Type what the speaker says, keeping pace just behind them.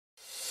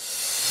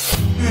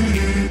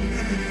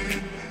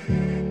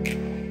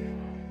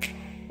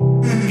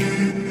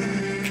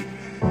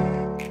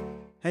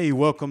Hey,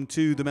 welcome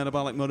to the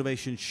Metabolic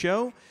Motivation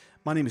Show.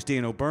 My name is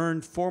Dan O'Byrne,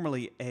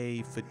 formerly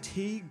a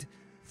fatigued,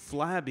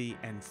 flabby,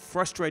 and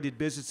frustrated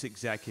business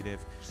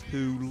executive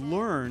who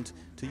learned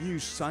to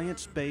use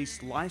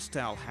science-based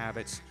lifestyle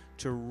habits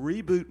to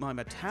reboot my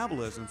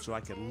metabolism so I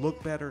could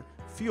look better,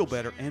 feel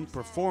better, and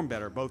perform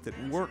better, both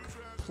at work,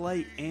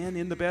 play, and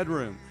in the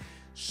bedroom.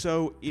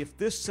 So if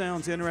this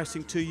sounds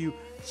interesting to you,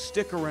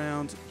 stick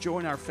around,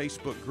 join our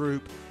Facebook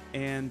group,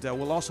 and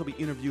we'll also be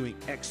interviewing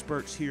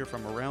experts here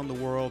from around the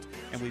world,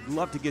 and we'd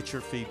love to get your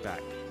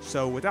feedback.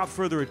 So without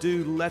further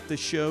ado, let the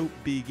show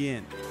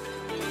begin.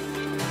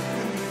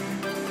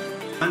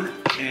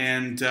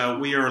 And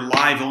we are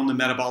live on the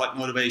Metabolic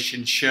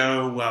Motivation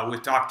Show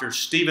with Dr.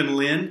 Steven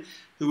Lin,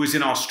 who is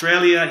in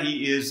Australia.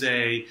 He is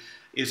a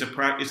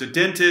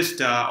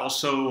dentist,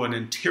 also an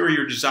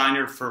interior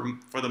designer for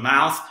the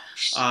mouth,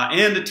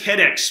 and a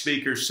TEDx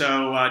speaker.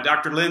 So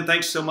Dr. Lin,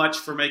 thanks so much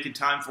for making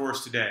time for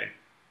us today.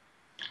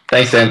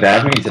 Thanks, Dan, for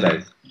having me today.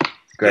 It's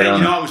a great honor.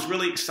 You know, I was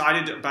really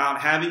excited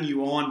about having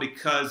you on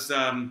because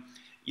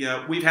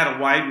we've had a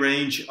wide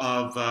range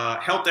of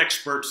health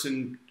experts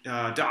and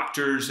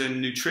doctors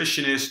and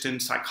nutritionists and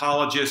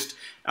psychologists.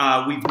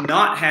 We've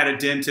not had a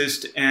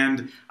dentist,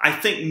 and I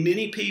think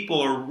many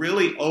people are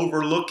really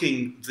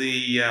overlooking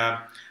the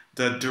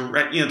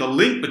direct, the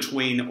link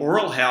between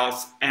oral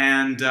health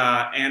and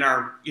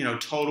our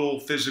total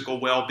physical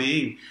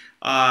well-being.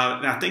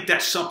 And I think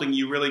that's something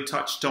you really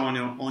touched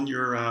on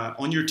your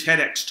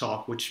TEDx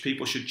talk, which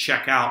people should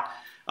check out.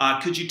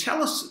 Could you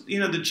tell us,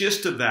 the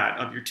gist of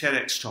your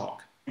TEDx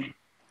talk?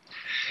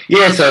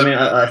 Yeah, so I mean,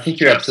 I think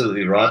you're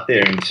absolutely right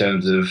there in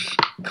terms of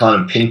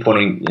kind of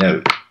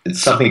pinpointing.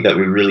 It's something that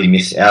we really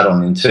miss out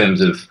on in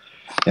terms of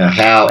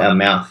how our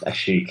mouth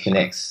actually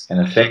connects and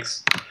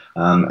affects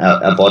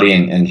our body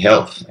and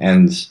health.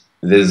 And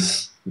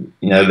there's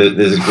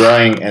a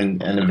growing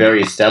and a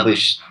very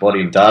established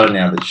body of data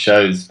now that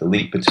shows the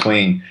link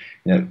between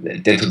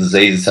dental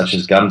diseases such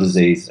as gum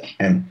disease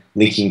and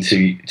linking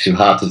to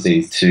heart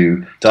disease,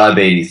 to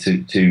diabetes,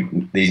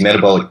 to these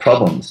metabolic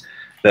problems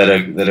that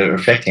are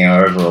affecting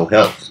our overall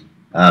health.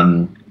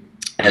 And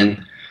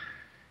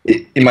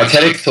in my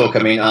TEDx talk, I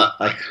mean,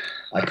 I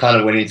kind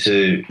of went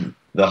into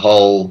the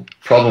whole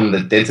problem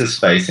that dentists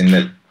face, in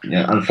that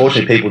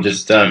unfortunately people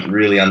just don't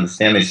really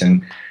understand this.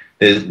 And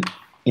there's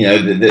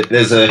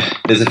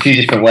a few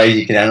different ways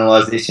you can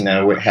analyze this,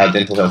 how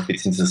dental health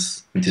fits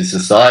into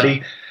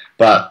society,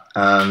 but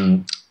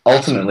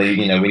ultimately,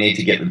 we need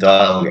to get the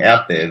dialogue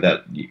out there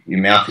that your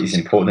mouth is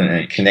important and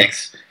it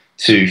connects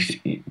to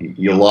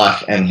your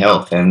life and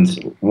health.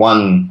 And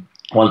one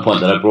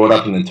point that I brought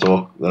up in the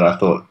talk that I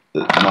thought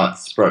that might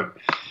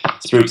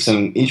spruik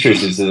some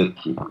interest is that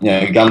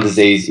gum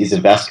disease is a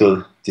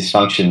vascular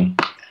dysfunction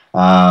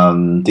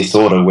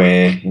disorder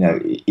where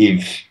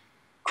if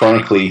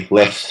chronically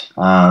left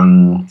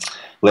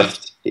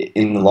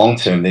in the long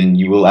term, then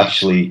you will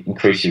actually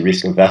increase your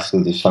risk of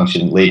vascular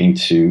dysfunction, leading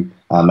to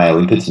male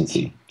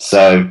impotency.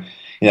 So,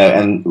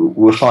 and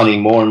we're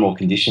finding more and more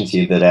conditions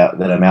here that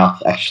our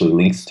mouth actually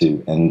links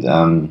to,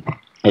 and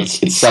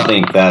it's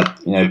something that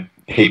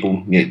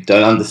people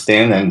don't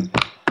understand. And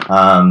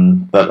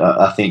but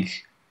I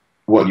think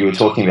what you were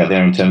talking about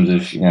there in terms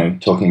of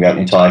talking about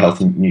entire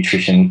health and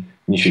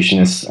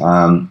nutritionists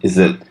is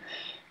that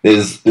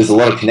there's a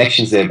lot of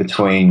connections there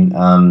between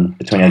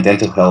our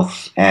dental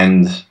health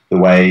and the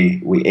way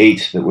we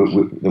eat that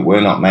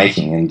we're not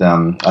making, and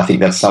I think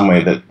that's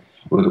somewhere that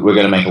we're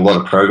going to make a lot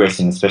of progress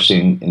in, especially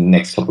in the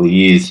next couple of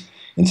years,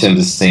 in terms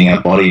of seeing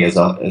our body as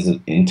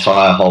an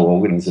entire whole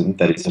organism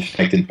that is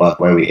affected by the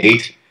way we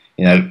eat,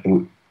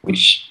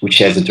 which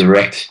has a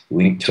direct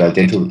link to our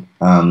dental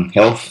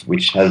health,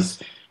 which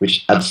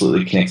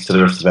absolutely connects to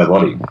the rest of our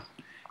body.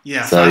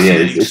 Yeah. So yeah,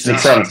 it's an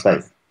exciting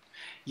space.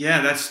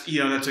 Yeah, that's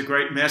a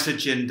great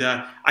message, and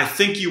I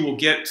think you will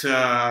get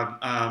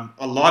a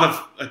lot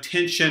of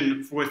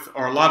attention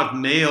or a lot of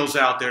males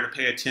out there to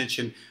pay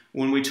attention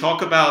when we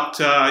talk about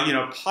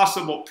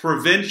possible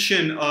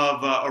prevention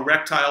of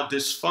erectile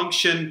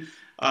dysfunction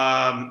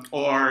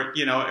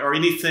or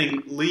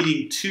anything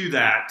leading to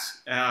that,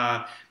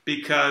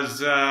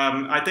 because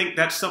I think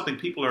that's something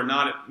people are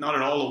not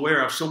at all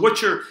aware of. So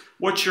what's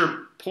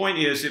your point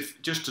is,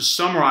 if just to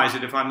summarize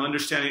it, if I'm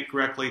understanding it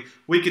correctly,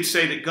 we could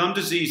say that gum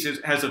disease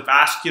has a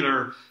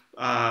vascular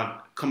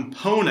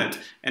component,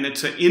 and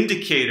it's an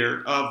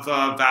indicator of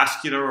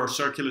vascular or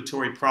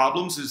circulatory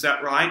problems. Is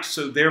that right?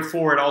 So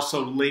therefore, it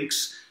also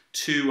links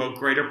to a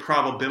greater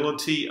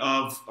probability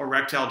of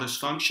erectile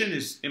dysfunction.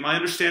 Am I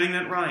understanding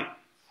that right?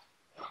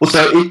 Well,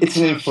 so it's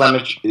an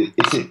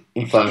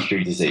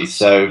inflammatory disease.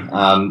 So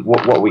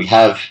what we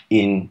have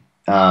in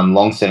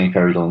long-standing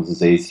periodontal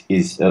disease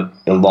is a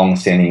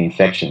long-standing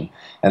infection,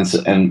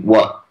 and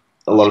what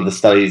a lot of the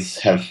studies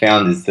have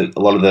found is that a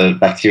lot of the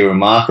bacterial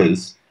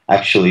markers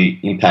actually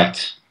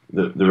impact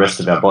the rest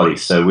of our body.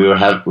 So we're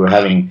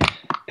having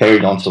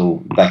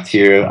periodontal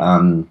bacteria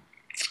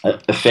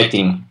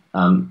affecting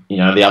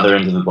the other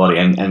end of the body,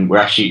 and we're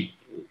actually,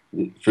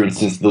 for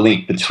instance, the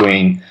link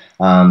between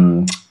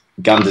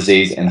gum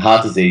disease and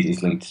heart disease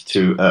is linked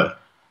to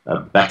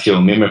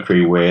bacterial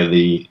mimicry where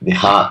the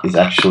heart is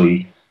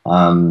actually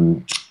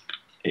the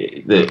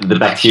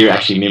bacteria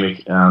actually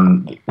mimic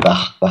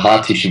the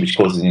heart tissue, which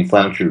causes an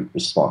inflammatory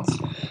response.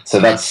 So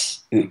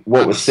that's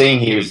what we're seeing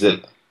here, is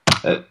that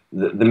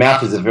the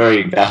mouth is a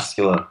very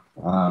vascular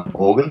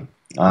organ,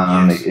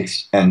 and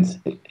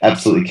it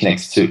absolutely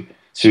connects to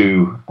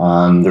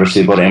the rest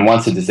of the body. And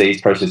once a disease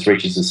process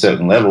reaches a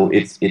certain level,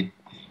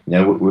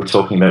 we're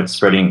talking about it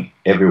spreading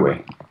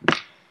everywhere.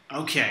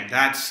 Okay,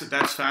 that's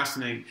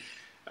fascinating.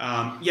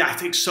 Yeah, I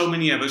think so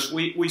many of us,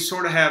 we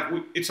sort of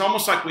have, it's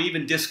almost like we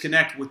even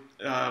disconnect with,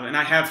 and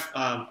I have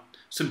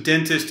some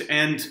dentists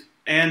and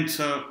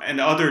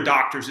other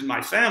doctors in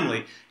my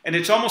family, and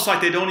it's almost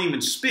like they don't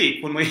even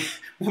speak when we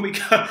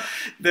go.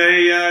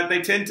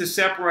 They tend to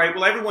separate.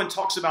 Well, everyone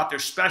talks about their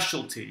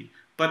specialty,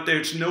 but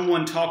there's no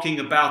one talking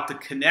about the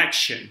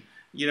connection,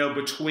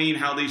 between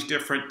how these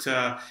different,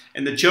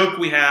 and the joke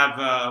we have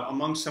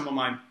among some of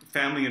my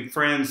family and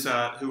friends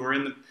who are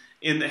in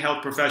the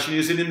health profession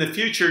is that in the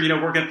future,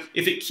 we're going to,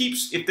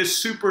 if this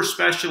super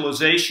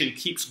specialization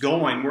keeps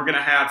going, we're going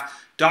to have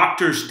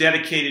doctors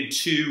dedicated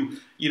to,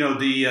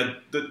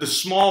 the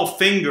small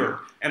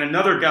finger, and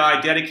another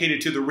guy dedicated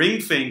to the ring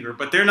finger,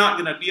 but they're not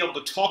going to be able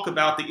to talk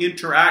about the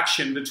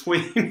interaction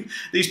between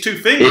these two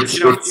fingers,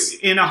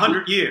 in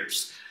 100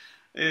 years.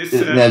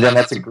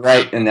 That's a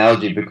great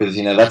analogy, because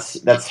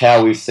that's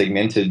how we've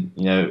segmented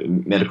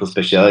medical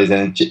specialties,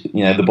 and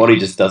the body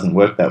just doesn't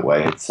work that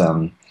way.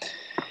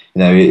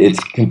 It's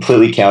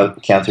completely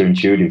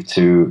counterintuitive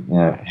to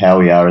how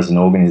we are as an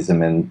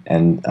organism, and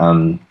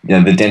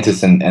the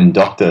dentist and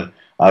doctor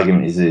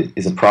argument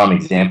is a prime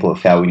example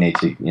of how we need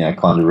to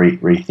kind of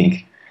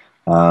rethink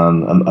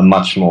a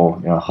much more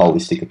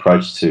holistic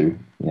approach to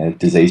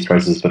disease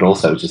process, but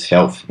also just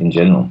health in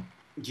general.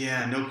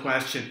 Yeah, no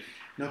question.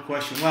 No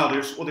question. Well,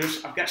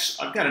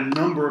 I've got a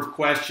number of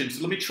questions.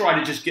 Let me try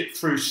to just get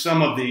through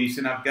some of these,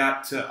 and I've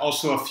got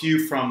also a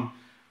few from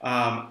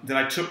that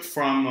I took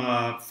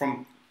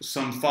from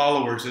some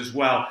followers as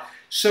well.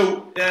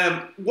 So,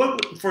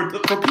 for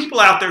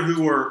people out there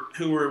who are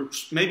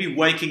maybe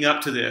waking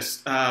up to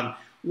this,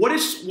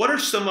 what's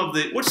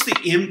the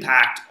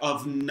impact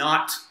of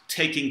not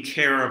taking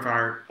care of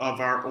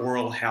our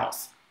oral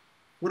health?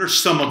 What are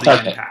some of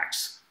the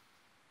impacts?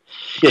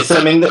 Yes, so,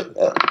 I mean,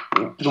 the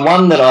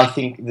one that I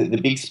think the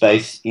big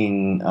space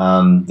in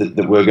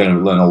that we're going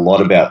to learn a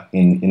lot about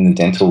in the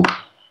dental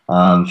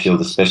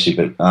field especially,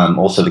 but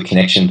also the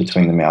connection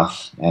between the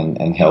mouth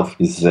and health,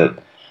 is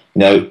that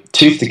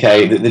tooth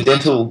decay. The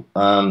dental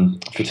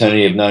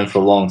fraternity have known for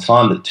a long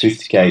time that tooth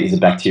decay is a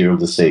bacterial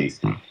disease.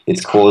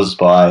 It's caused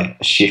by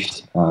a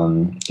shift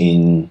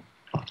in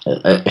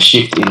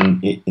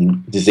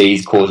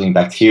disease causing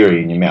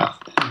bacteria in your mouth.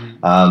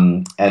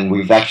 And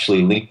we've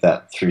actually linked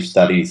that through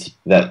studies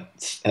that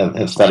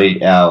have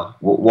studied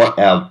what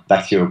our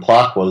bacterial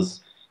plaque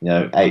was,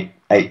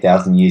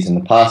 8,000 years in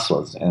the past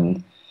was,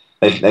 and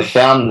they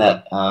found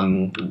that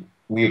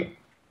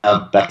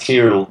our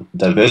bacterial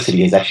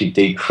diversity has actually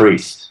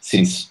decreased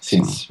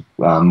since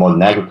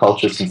modern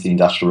agriculture, since the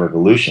Industrial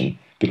Revolution,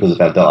 because of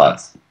our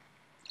diets.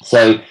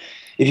 So,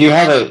 if you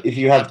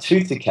have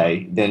tooth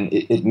decay, then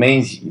it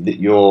means that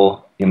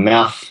your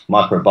mouth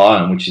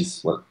microbiome, which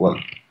is what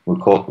we're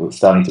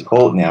starting to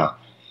call it now,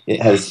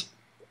 is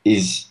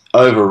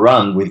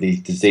overrun with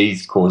these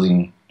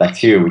disease-causing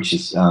bacteria, which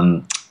is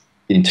in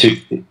the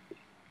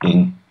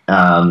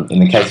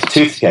case of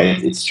tooth decay,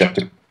 it's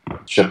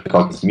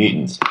Streptococcus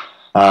mutans.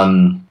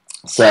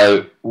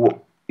 So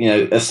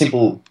a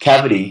simple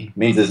cavity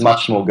means there's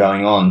much more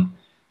going on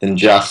than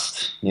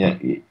just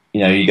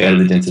you go to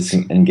the dentist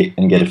and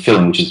get a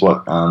filling, which is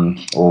what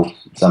or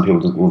some people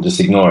will just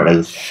ignore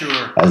it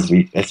as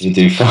we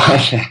do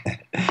fine.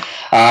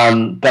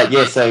 But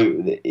yeah, so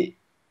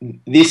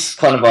this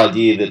kind of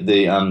idea that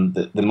the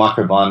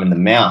microbiome in the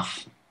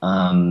mouth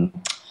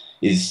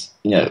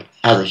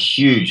has a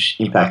huge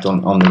impact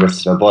on the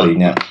rest of our body.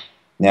 Now,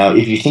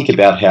 if you think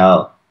about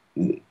how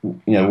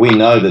we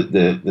know that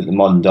the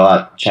modern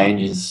diet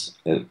changes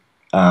the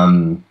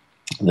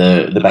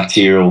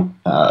bacterial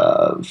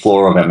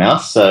flora of our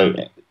mouth,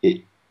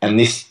 and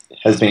this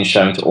has been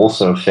shown to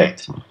also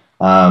affect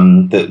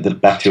the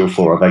bacterial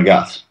flora of our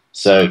gut.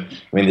 So, I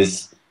mean,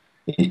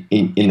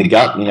 in the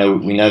gut, we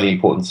know the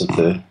importance of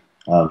the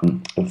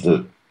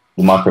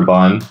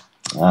microbiome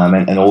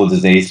and all the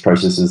disease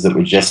processes that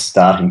we're just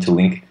starting to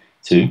link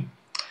to.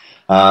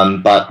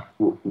 But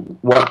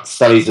what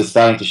studies are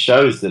starting to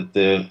show is that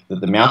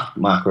the mouth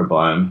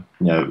microbiome,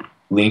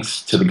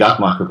 links to the gut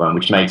microbiome,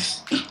 which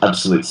makes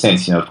absolute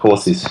sense. Of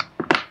course, this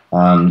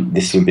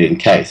would be the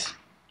case.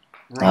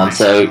 Right,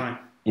 so,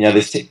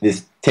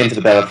 there's 10 to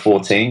the power of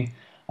 14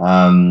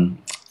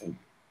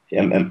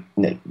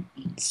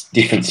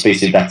 different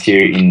species of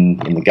bacteria in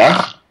the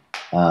gut.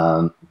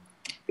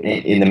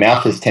 In the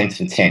mouth, there's 10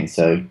 to the 10.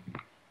 So,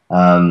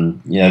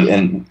 and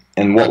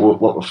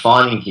what we're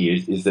finding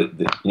here is that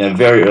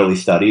very early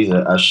studies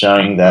are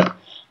showing that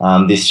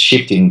this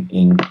shift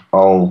in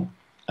oral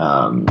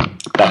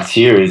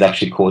bacteria is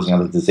actually causing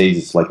other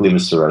diseases like liver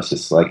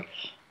cirrhosis, like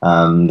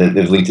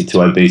They've linked it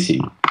to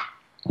obesity.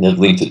 They've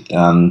linked it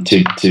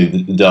to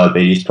the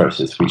diabetes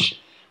process, which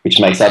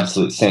makes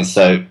absolute sense.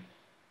 So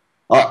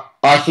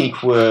I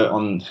think we're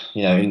on,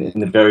 in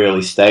the very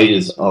early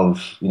stages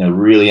of,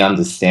 really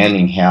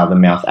understanding how the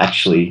mouth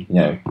actually,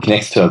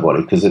 connects to our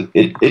body, because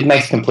it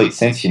makes complete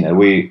sense.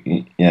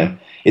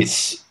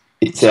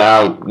 It's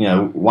our,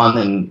 one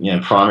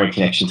and, primary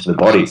connection to the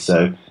body.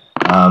 So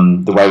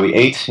the way we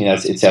eat,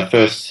 it's our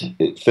first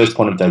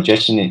point of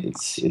digestion.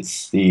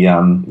 It's the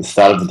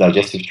start of the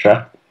digestive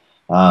tract.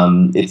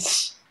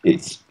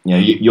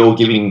 You're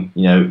giving,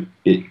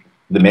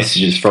 the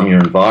messages from your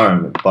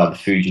environment by the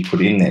food you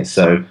put in there.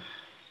 So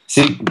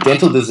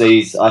dental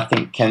disease, I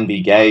think, can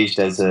be gauged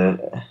as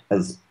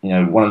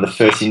one of the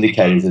first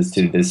indicators as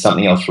to there's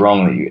something else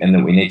wrong and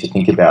that we need to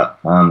think about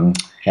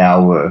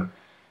how we're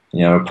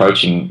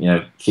approaching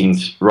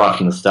things right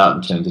from the start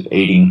in terms of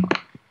eating,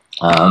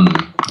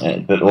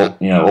 but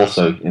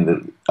also in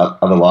the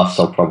other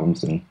lifestyle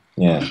problems and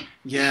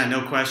Yeah,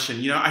 no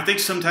question. I think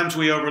sometimes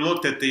we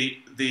overlook that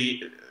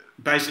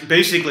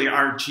basically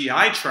our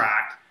GI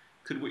tract,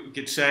 we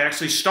could say,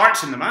 actually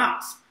starts in the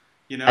mouth.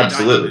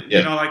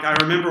 Absolutely. Like I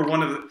remember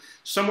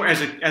somewhere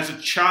as a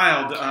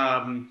child,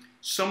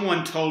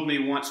 someone told me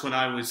once when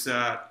I was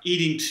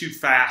eating too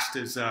fast,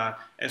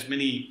 as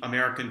many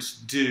Americans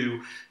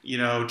do,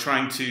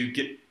 trying to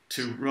get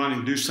to run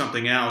and do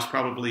something else,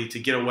 probably to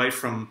get away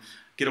from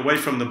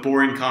the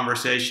boring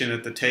conversation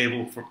at the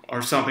table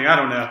or something. I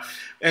don't know.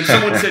 And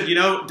someone said,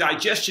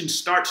 digestion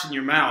starts in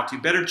your mouth. You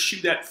better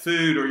chew that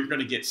food or you're going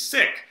to get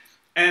sick.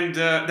 And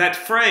that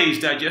phrase,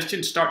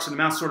 digestion starts in the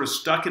mouth, sort of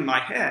stuck in my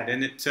head,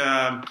 and it,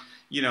 and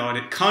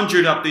it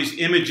conjured up these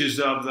images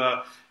of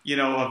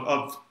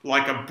of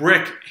like a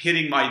brick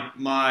hitting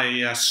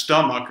my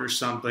stomach or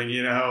something,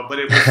 But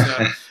it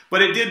was,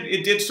 but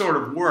it did sort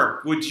of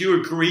work. Would you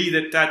agree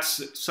that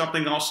that's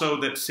something also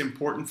that's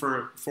important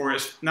for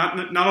us, not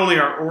only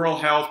our oral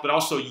health, but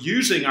also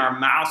using our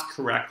mouth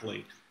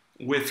correctly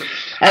with.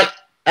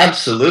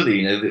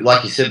 Absolutely,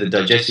 like you said, the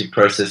digestive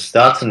process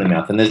starts in the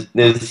mouth, and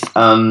there's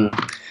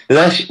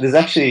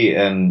actually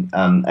an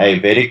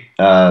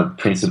Ayurvedic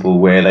principle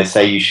where they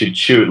say you should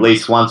chew at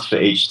least once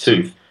for each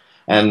tooth,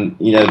 and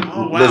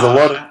Oh, wow. there's a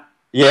lot of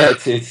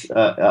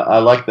I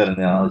like that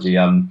analogy.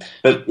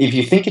 But if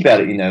you think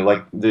about it,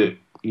 like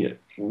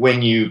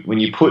when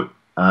you put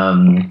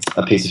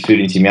a piece of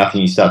food into your mouth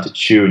and you start to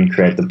chew and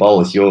create the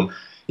bolus,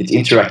 it's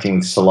interacting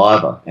with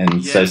saliva,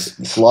 and yes. so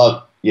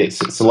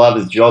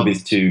saliva's job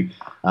is to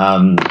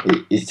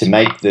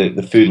make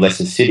the food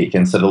less acidic,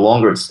 and so the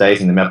longer it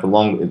stays in the mouth,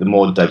 the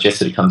more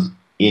digested it comes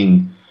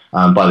in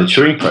by the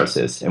chewing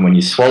process, and when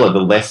you swallow, the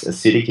less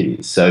acidic it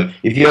is. So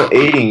if you're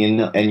eating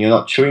and you're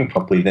not chewing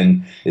properly,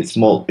 then it's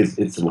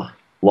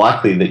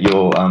likely that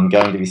you're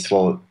going to be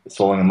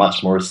swallowing a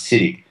much more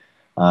acidic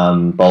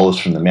bolus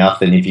from the mouth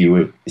than if you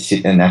would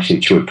sit and actually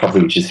chew it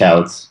properly, which is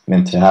how it's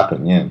meant to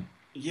happen.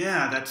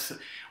 Yeah, that's.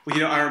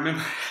 Well, I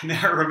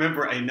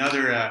remember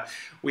another.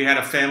 We had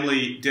a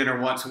family dinner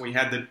once, and we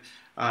had the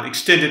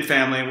extended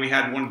family, and we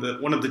had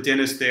one of the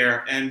dentists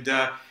there, and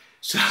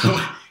so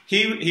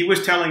he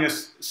was telling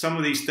us some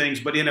of these things,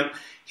 but he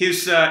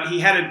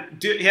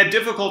had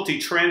difficulty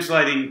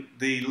translating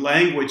the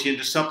language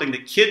into something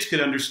that kids could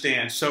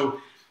understand.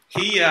 So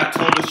he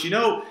told us,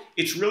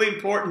 it's really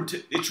important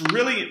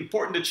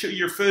to chew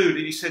your food,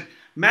 and he said,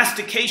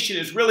 mastication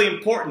is really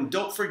important.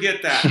 Don't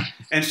forget that.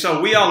 And so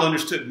we all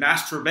understood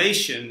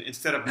masturbation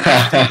instead of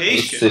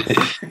mastication.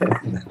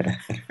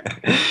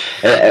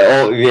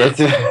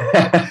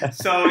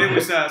 So it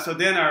was. So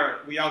then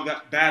we all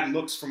got bad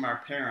looks from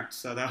our parents.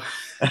 So that.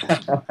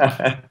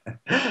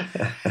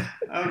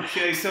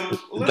 Okay. So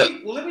let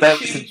me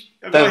change.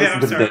 Go ahead.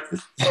 I'm sorry.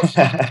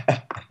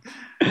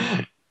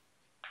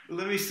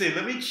 Let me see.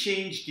 Let me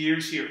change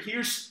gears here.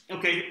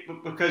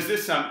 Because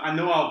this I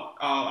know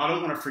I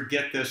don't want to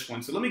forget this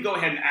one. So let me go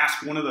ahead and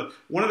ask one of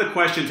the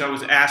questions I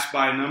was asked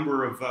by a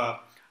number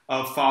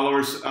of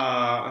followers.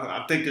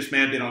 I think this may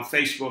have been on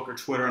Facebook or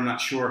Twitter. I'm not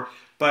sure.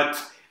 But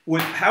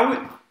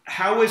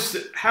how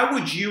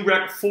would you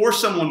for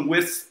someone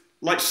with,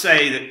 let's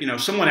say that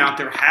someone out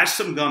there has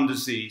some gum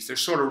disease, they're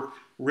sort of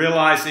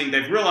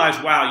they've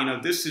realized,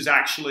 wow, this is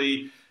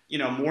actually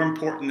more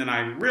important than I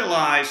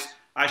realized.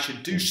 I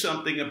should do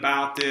something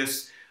about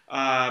this.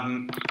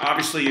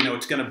 Obviously,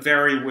 it's going to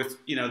vary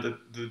with the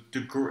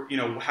degree,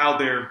 how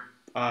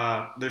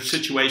their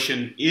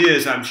situation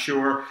is, I'm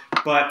sure.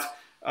 But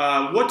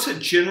what's some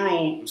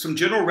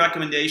general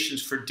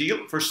recommendations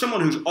for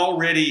someone who's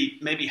already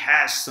maybe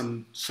has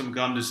some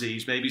gum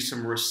disease, maybe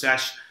some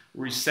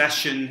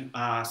recession,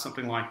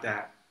 something like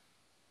that?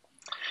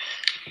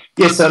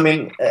 Yes, I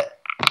mean,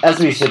 as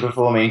we said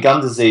before,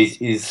 gum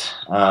disease is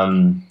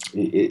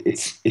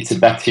it's a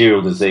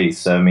bacterial disease.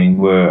 So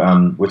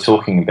we're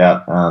talking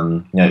about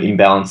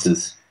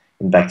imbalances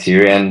in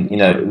bacteria, and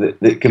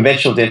the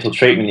conventional dental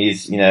treatment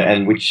is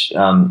and which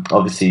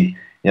obviously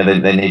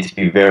they need to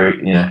be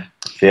very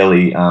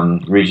fairly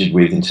rigid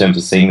with in terms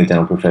of seeing the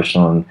dental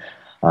professional, and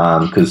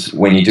because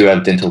when you do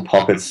have dental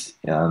pockets,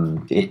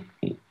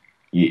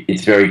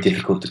 it's very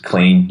difficult to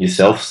clean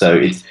yourself. So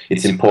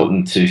it's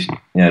important to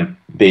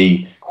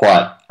be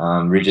quite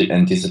rigid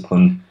and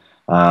disciplined.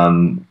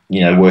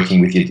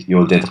 Working with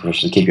your dental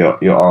professional to keep your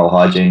oral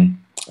hygiene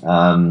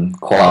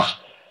quite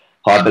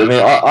high. But I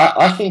mean,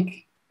 I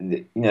think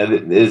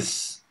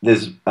there's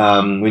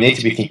we need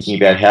to be thinking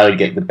about how to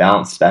get the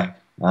balance back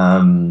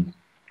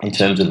in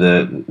terms of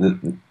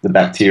the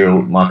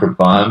bacterial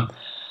microbiome.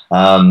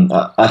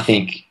 I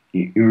think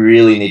you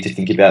really need to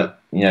think about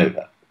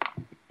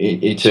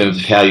in terms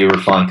of how you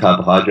refine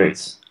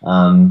carbohydrates.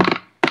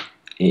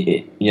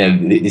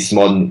 This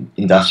modern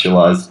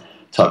industrialized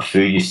type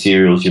food, your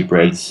cereals, your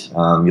breads,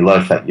 your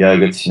low-fat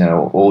yogurts,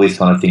 all these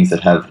kind of things that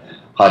have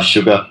high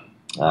sugar,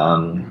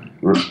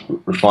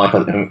 refined,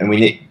 and we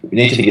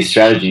need to think of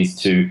strategies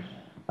to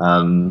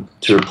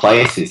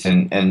replace this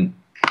and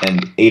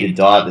eat a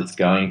diet that's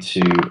going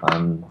to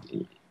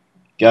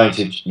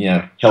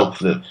help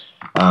the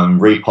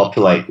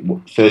repopulate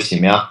first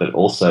your mouth, but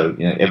also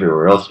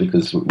everywhere else,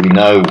 because we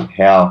know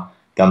how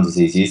gum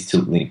disease is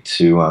linked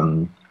to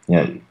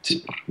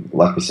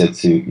like we said,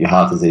 to your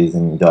heart disease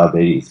and your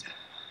diabetes.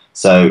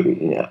 So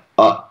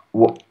I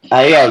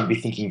would be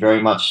thinking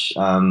very much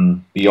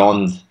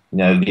beyond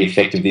the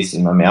effect of this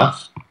in my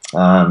mouth.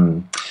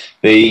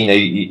 B,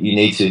 you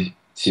need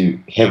to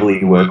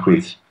heavily work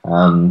with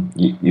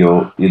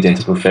your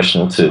dental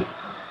professional to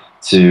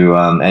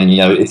and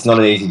it's not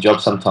an easy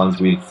job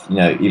sometimes with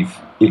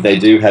if they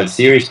do have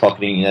serious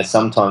pocketing,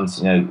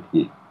 sometimes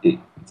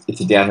it's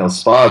a downhill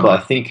spiral. But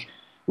I think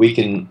we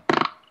can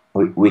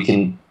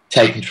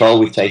take control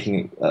with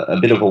taking a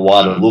bit of a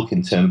wider look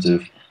in terms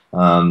of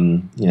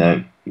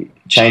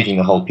changing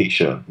the whole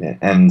picture.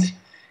 And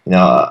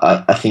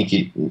I think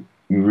you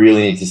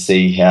really need to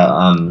see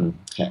how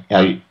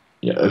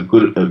a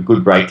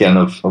good breakdown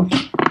of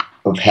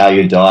how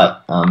your diet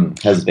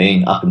has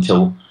been up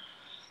until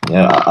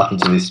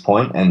this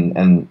point,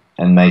 and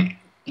make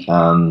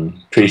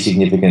pretty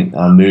significant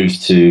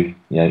moves to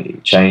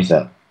change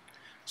that.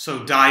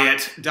 So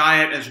diet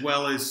as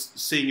well as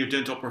seeing your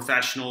dental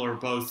professional, or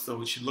both. So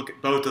we should look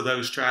at both of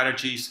those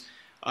strategies.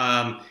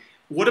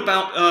 What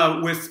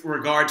about with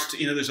regards to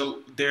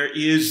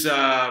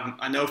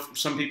I know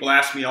some people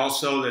ask me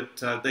also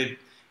that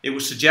it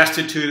was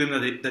suggested to them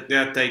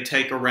that they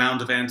take a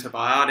round of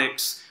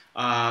antibiotics.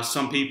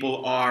 Some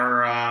people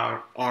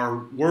are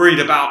worried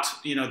about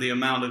the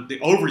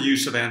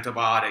overuse of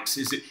antibiotics.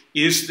 Is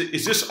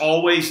this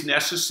always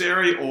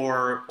necessary,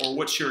 or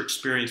what's your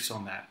experience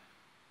on that?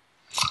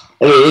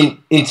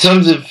 In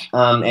terms of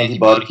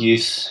antibiotic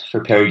use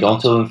for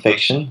periodontal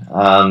infection,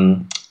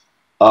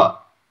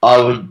 I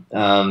would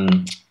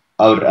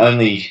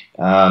only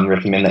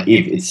recommend that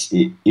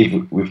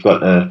if we've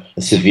got a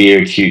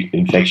severe acute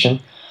infection.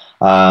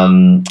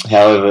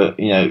 However,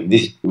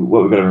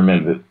 what we've got to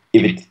remember,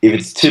 if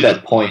it's to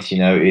that point,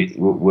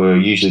 we're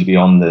usually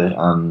beyond the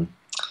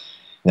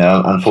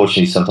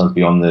unfortunately sometimes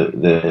beyond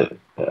the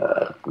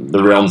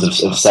realms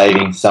of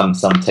saving some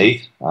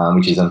teeth,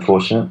 which is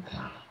unfortunate.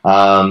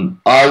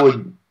 I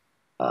would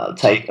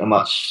take a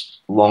much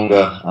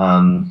longer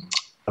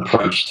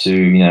approach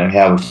to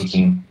how we're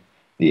thinking.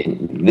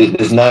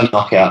 There's no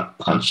knockout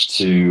punch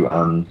to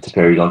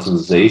periodontal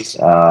disease.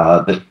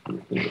 I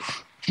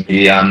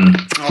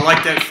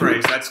like that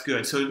phrase. That's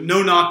good. So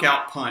no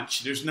knockout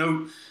punch. There's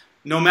no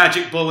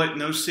magic bullet,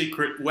 no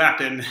secret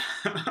weapon.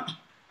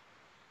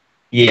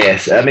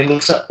 Yes, I mean,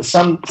 look,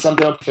 some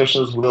dental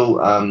professionals will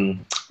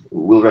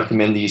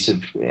recommend the use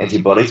of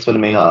antibiotics, but I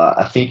mean,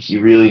 I think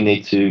you really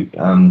need to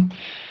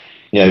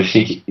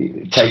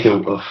take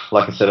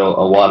like I said,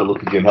 a wider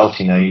look at your health.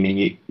 We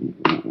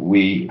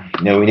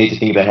need to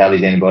think about how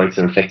these antibiotics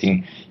are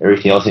affecting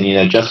everything else,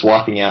 and just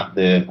wiping out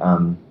the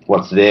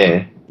what's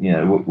there.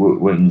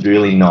 We're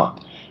really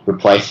not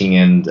replacing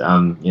and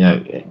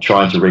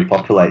trying to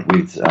repopulate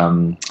with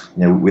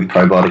with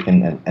probiotic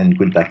and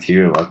good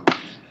bacteria.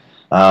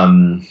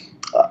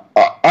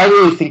 I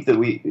really think that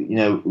we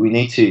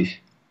need to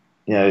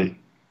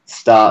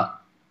start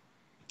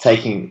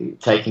taking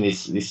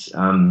this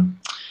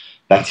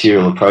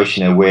bacterial approach,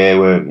 where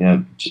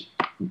we're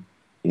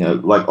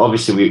like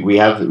obviously we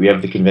have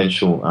the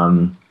conventional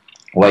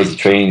ways of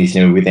treating these,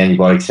 with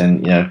antibiotics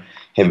and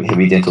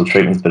heavy dental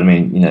treatments. But I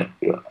mean,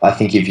 I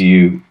think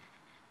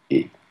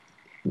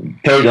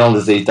periodontal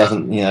disease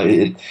doesn't,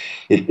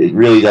 it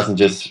really doesn't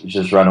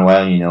just run away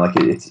on you. Like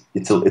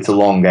it's a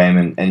long game,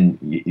 and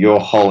your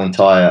whole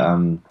entire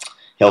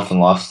health and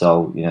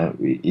lifestyle,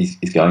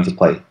 is going to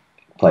play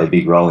a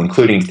big role,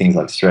 including things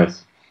like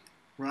stress.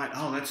 Right.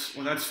 Oh,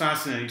 that's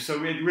fascinating.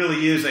 So it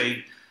really is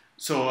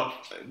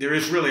there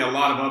is really a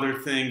lot of other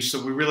things.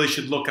 So we really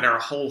should look at our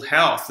whole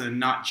health and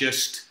not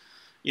just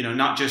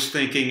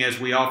thinking, as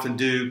we often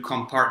do,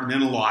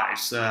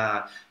 compartmentalize.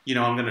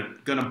 I'm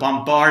gonna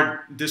bombard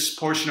this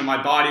portion of my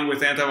body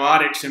with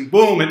antibiotics, and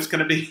boom, it's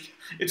gonna be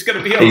okay.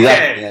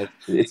 Exactly. Yeah.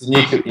 It's new,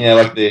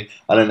 like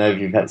I don't know if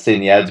you've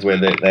seen the ads where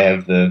they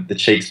have the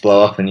cheeks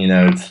blow up, and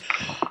it's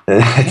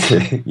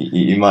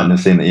you mightn't have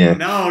seen it. Yeah.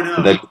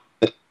 No.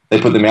 they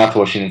put the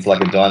mouthwash in. It's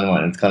like a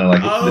dynamite. And it's kind of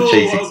like the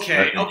cheesy.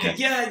 Okay,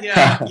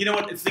 yeah. You know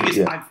what? The thing is,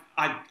 Yeah.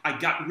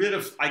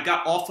 I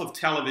got off of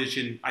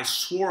television. I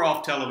swore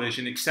off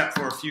television except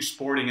for a few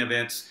sporting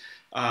events.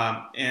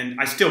 And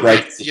I still,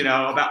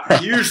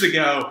 about years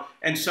ago.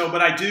 And so,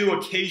 but I do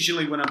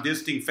occasionally when I'm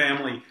visiting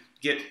family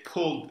get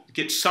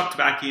sucked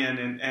back in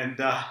and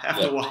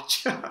have to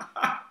watch.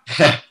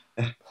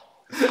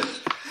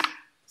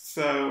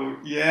 So,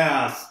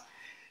 yes.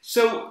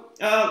 So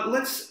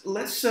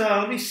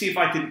let me see if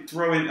I can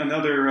throw in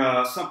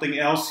another something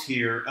else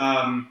here.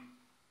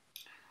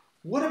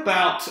 What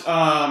about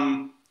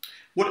now?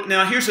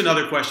 Here's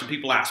another question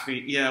people ask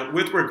me. Yeah,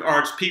 with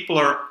regards, people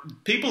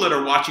that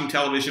are watching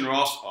television are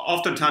also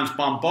oftentimes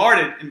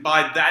bombarded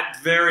by that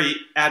very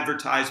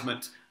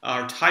advertisement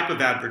or type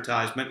of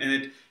advertisement,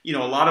 and a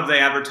lot of the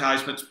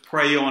advertisements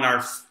prey on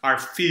our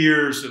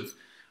fears of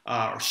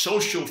our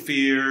social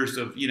fears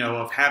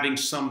of having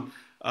some.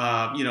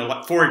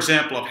 Like for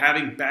example, of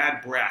having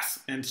bad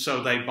breath, and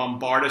so they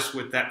bombard us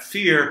with that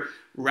fear,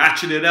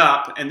 ratchet it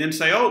up, and then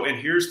say, "Oh, and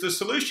here's the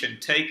solution: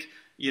 take,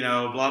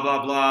 blah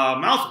blah blah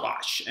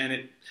mouthwash."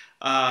 And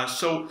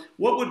so,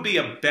 what would be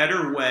a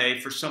better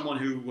way for someone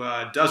who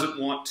doesn't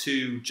want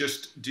to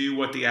just do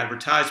what the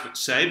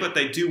advertisements say, but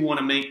they do want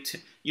to make,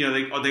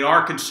 they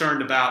are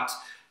concerned about,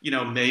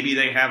 maybe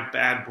they have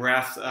bad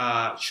breath.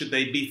 Should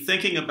they be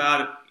thinking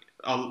about it,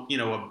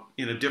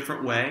 in a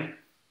different way?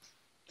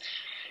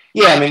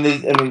 Yeah, I mean,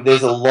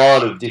 there's a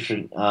lot of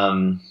different,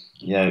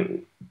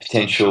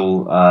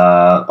 potential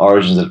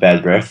origins of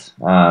bad breath.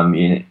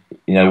 One,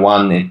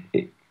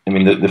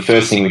 the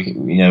first thing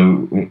we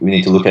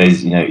need to look at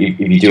is, if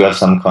you do have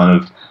some kind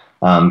of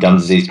gum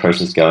disease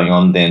process going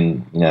on,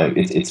 then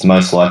it's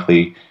most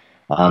likely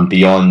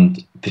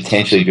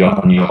potentially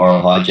beyond your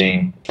oral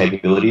hygiene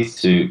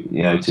capabilities to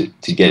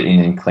get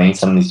in and clean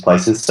some of these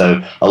places.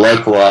 So a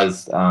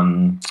localized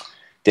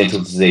dental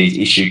disease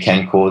issue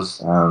can cause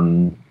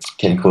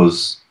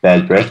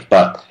bad breath,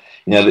 but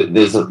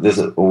there's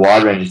a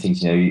wide range of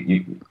things.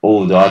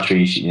 All the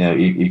dietary issues,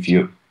 if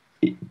you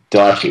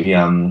dietary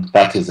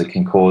factors that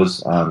can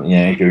cause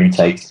if your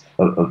intakes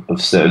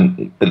of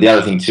certain. But the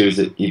other thing too is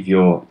that if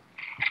your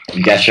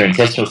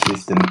gastrointestinal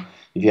system,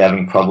 if you're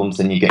having problems,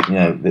 then you get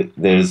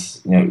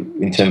there's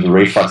in terms of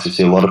reflux, we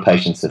see a lot of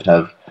patients that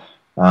have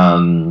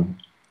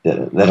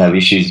that have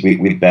issues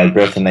with bad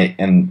breath,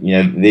 and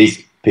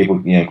these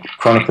people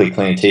chronically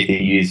clean their teeth. They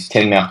use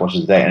 10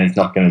 mouthwashes a day, and it's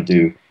not going to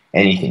do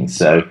anything.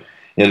 So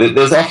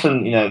there's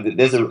often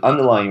there's an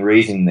underlying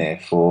reason there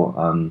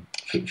for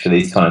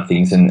these kind of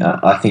things, and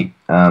I think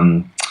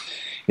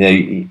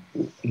you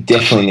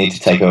definitely need to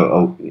take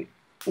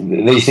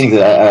these things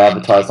that are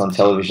advertised on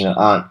television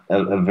are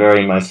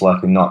very most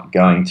likely not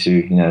going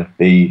to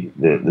be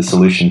the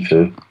solution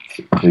for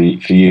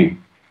you.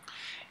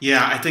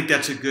 Yeah, I think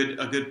that's a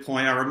good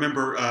point. I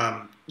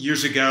remember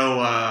years ago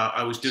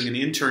I was doing an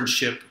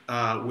internship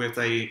with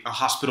a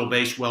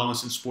hospital-based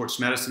wellness and sports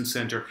medicine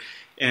center,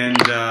 and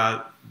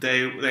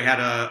they had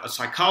a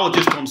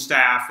psychologist on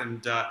staff,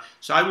 and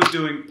so I was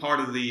doing part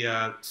of the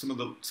some of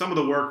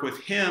the work with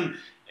him,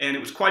 and it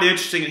was quite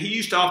interesting. And he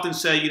used to often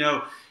say,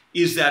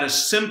 is that a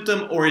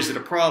symptom or is it a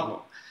problem?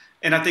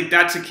 And I think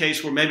that's a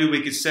case where maybe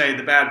we could say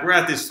the bad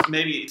breath is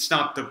maybe it's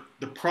not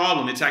the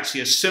problem, it's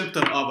actually a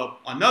symptom of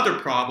another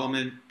problem,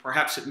 and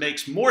perhaps it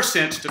makes more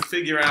sense to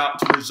figure out,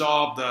 to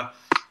resolve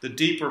the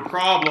deeper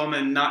problem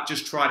and not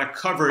just try to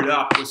cover it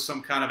up with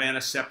some kind of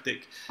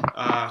antiseptic,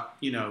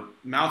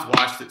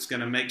 mouthwash that's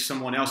going to make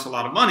someone else a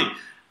lot of money.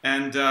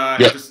 And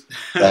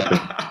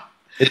exactly.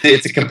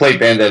 It's a complete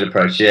Band-Aid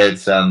approach. Yeah,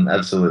 it's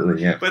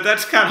absolutely, yeah. But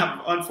that's kind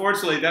of,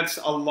 unfortunately, that's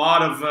a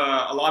lot of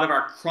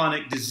our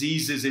chronic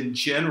diseases in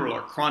general,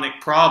 or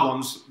chronic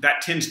problems.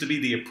 That tends to be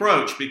the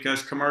approach,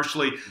 because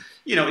commercially,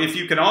 if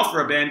you can offer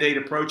a Band-Aid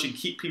approach and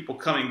keep people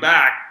coming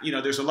back,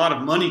 there's a lot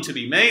of money to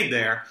be made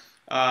there.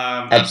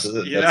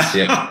 Absolutely, and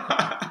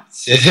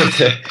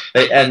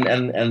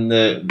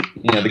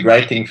the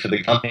great thing for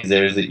the companies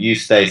there is that you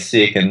stay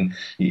sick and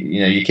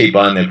you keep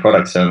buying their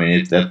products. So I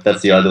mean,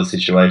 that's the ideal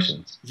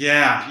situation.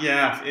 Yeah,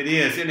 it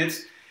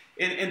is,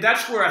 and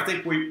that's where I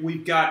think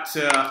we've got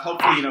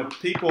hopefully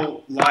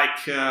people like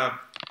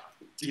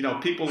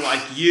people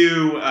like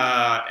you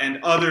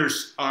and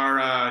others are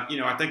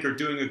I think are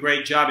doing a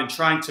great job in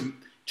trying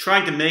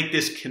to make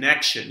this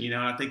connection.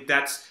 I think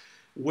that's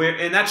where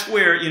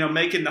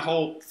making the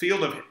whole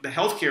field of the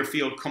healthcare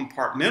field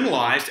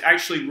compartmentalized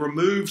actually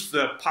removes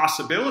the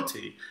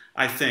possibility.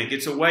 I think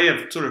it's a way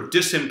of sort of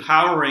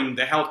disempowering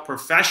the health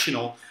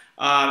professional,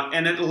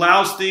 and it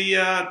allows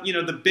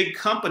the big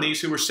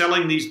companies who are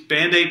selling these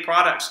Band-Aid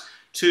products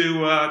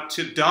to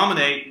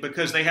dominate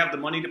because they have the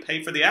money to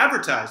pay for the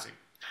advertising.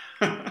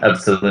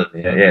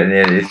 Absolutely,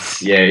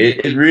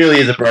 it really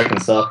is a broken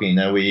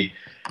cycle. We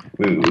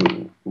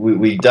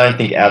don't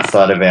think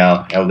outside of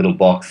our little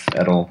box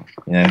at all.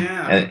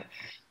 Yeah.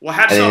 Well,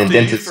 hats off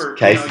to you for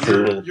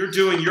you're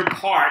doing your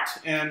part,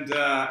 and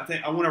I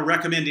think I want to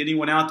recommend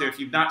anyone out there, if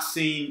you've not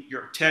seen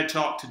your TED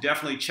Talk, to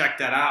definitely check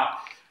that out.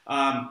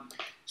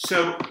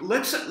 So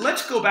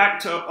let's go back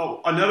to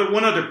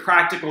one other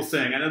practical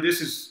thing. I know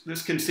this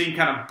can seem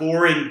kind of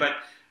boring, but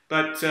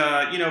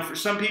you know, for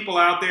some people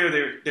out there,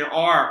 there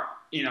are,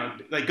 you know,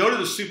 they go to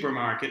the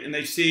supermarket and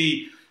they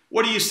see,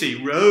 what do you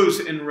see? Rows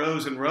and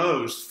rows and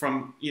rows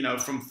from, you know,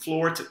 from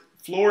floor to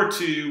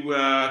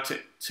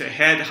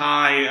head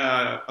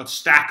high, a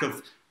stack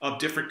of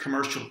different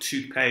commercial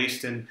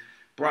toothpaste and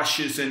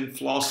brushes and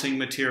flossing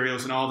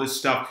materials and all this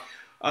stuff.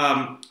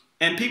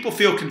 And people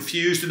feel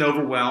confused and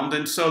overwhelmed,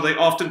 and so they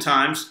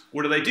oftentimes,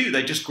 what do?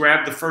 They just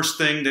grab the first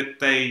thing that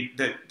they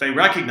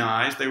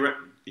recognize.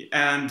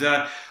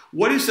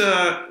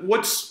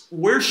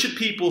 Where should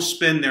people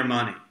spend their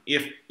money?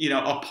 If, you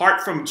know,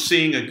 apart from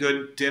seeing a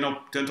good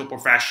dental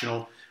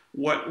professional,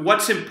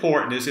 what's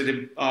important? Is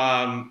it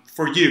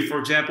for you, for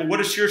example?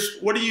 What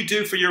do you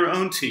do for your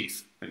own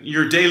teeth?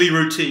 Your daily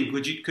routine?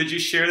 Could you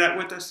share that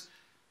with us?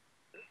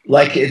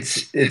 Like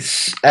it's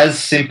as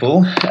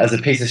simple as a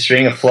piece of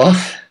string of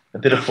floss, a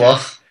bit of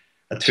floss,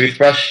 a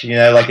toothbrush. You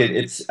know, like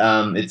it's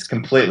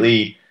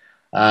completely.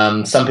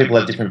 Some people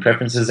have different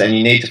preferences, and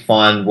you need to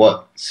find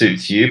what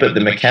suits you. But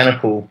the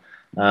mechanical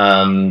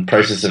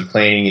process of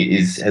cleaning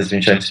has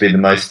been shown to be the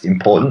most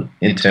important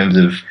in terms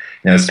of,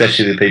 you know,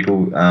 especially the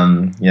people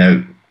you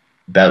know,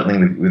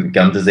 battling with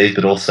gum disease,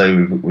 but also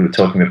we were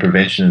talking about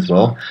prevention as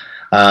well.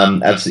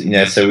 Absolutely, you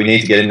know, so we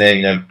need to get in there.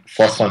 You know,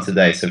 floss once a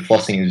day. So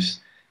flossing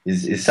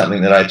is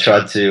something that I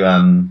tried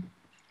to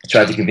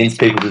convince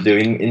people to do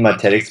in my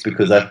TEDx,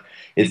 because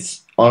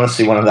it's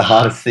honestly one of the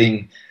hardest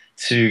things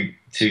to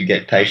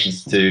get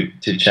patients to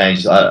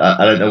change.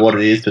 I don't know what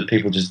it is, but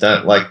people just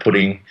don't like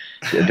putting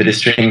a bit of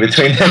string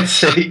between their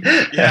teeth.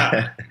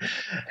 Yeah.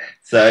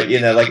 So, you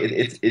know, like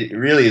it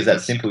really is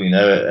that simple. You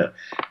know,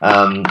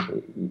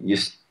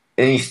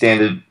 any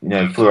standard, you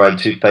know, fluoride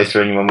toothpaste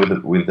for anyone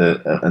with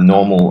a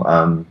normal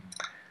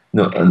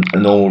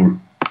normal,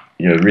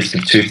 you know, risk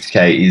of tooth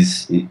decay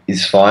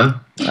is fine.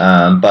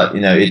 But,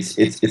 you know,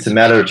 it's a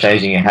matter of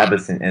changing your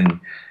habits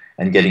and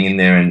getting in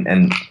there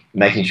and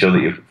making sure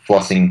that you're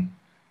flossing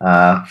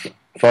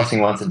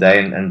once a day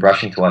and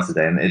brushing twice a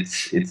day. And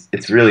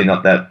it's really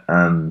not that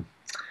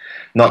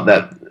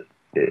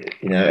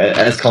you know,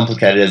 as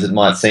complicated as it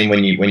might seem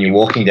when you're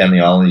walking down the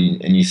aisle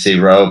and you see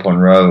row upon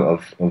row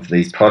of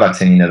these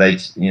products, and,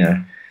 you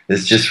know,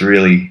 there's just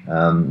really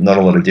not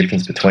a lot of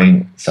difference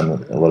between a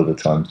lot of the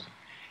times.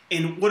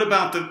 And what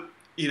about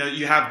you know,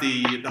 you have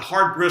the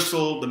hard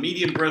bristle, the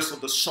medium bristle,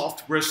 the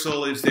soft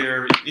bristle. Is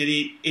there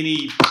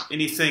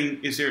anything?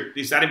 Is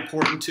that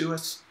important to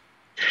us?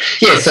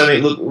 Yes, I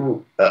mean,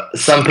 look,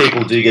 some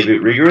people do get a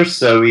bit rigorous,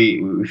 so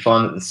we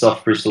find that the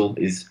soft bristle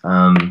has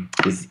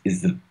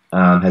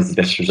the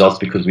best results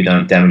because we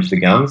don't damage the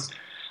gums.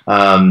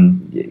 I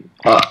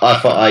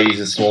use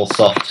a small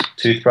soft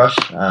toothbrush.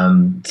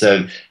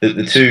 So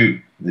the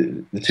two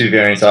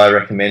variants I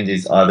recommend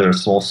is either a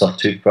small soft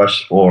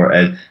toothbrush or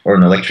an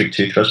electric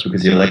toothbrush,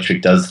 because the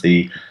electric does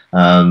the you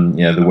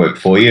know, the work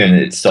for you, and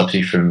it stops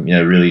you from, you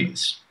know, really,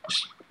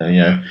 you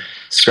know,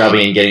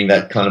 scrubbing and getting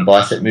that kind of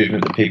bicep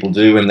movement that people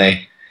do when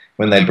they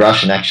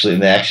brush, and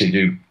they actually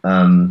do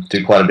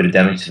quite a bit of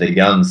damage to their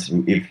gums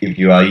if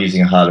you are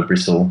using a harder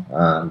bristle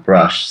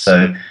brush.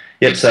 So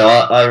yep, so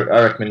I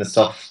recommend a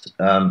soft,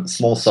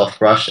 small soft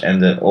brush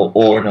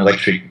or an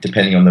electric,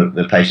 depending on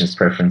the patient's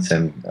preference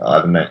and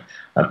either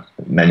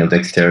manual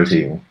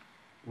dexterity.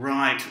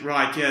 Right.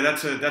 Yeah,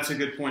 that's a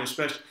good point.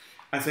 Especially,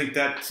 I think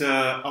that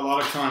a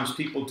lot of times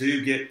people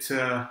do get.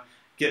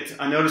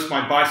 I noticed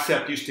my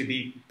bicep used to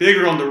be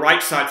bigger on the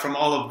right side from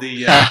all of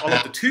the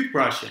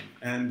toothbrushing,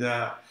 and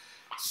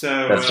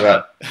so that's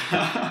right.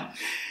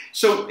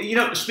 So, you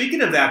know,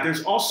 speaking of that,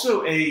 there's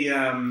also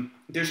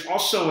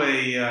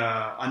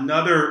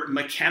another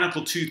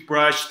mechanical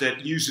toothbrush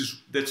that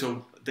uses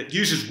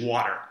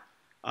water.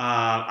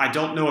 I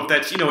don't know if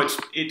that's, you know,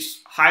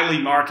 it's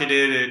highly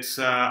marketed.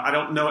 I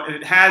don't know.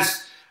 It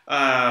has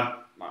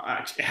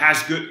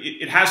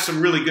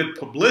some really good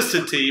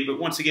publicity, but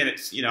once again,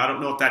 it's, you know, I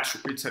don't know if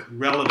it's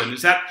relevant.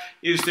 Is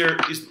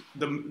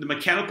the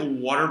mechanical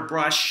water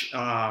brush,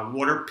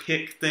 water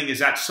pick thing, is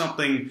that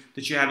something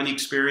that you have any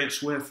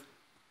experience with?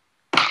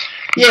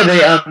 Yeah,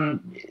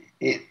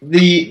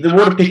 the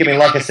water pick. I mean,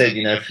 like I said,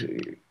 you know,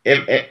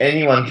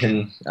 anyone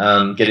can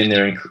get in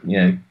there and, you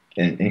know,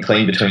 and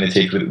clean between the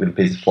teeth with a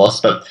piece of floss.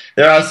 But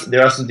there are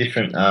some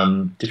different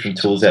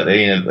tools out there,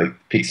 you know, like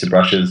picks and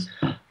brushes,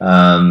 you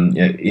know,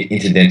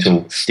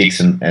 interdental sticks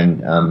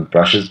and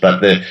brushes.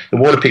 But the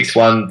water picks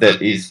one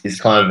that is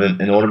kind of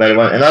an automated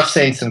one, and I've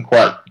seen some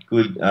quite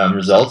good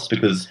results,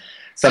 because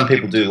some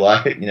people do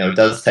like it. You know, it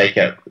does take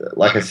out,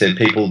 like I said,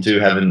 people do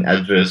have an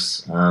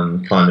adverse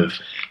kind of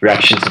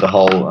reaction to the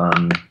whole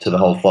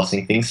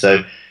flossing thing.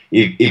 So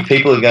if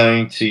people are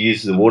going to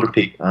use the water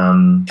pick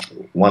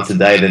once a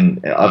day,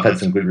 then I've had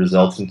some good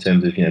results in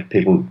terms of, you know,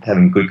 people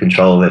having good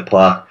control of their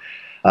plaque.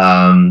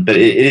 But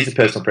it is a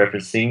personal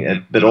preference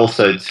thing. But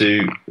also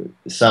to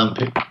some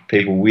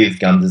people with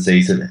gum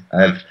disease that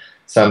have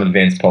some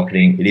advanced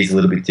pocketing, it is a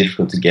little bit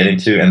difficult to get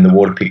into, and the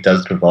water pick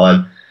does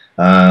provide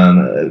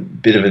a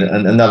bit of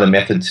another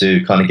method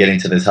to kind of get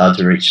into those hard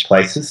to reach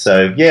places.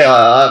 So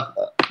yeah,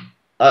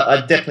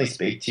 I definitely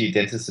speak to your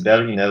dentist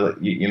about it. You know,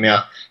 your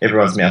mouth,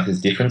 everyone's mouth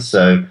is different.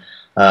 So,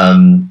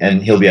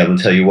 and he'll be able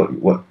to tell you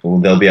or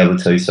they'll be able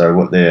to tell you, sorry,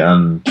 what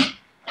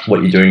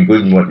you're doing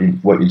good and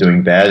what you're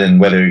doing bad, and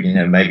whether, you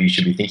know, maybe you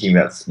should be thinking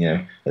about, you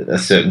know, a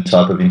certain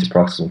type of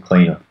interproximal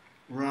cleaner.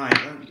 Right.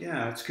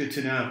 Yeah, that's good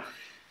to know.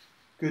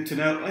 Good to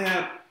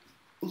know.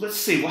 Let's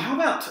see. Well, how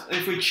about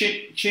if we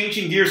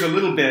changing gears a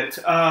little bit?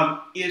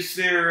 Is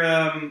there,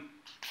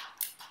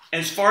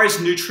 as far as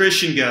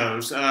nutrition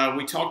goes,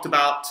 we talked a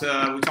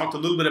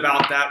little bit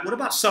about that. What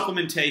about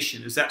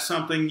supplementation? Is that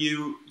something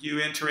you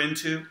enter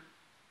into?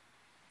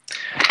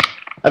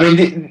 I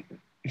mean,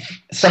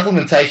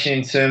 supplementation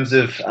in terms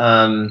of,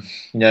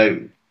 you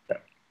know,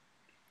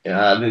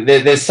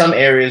 there's some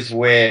areas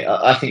where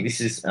I think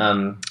this is,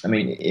 I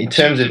mean, in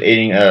terms of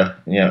eating a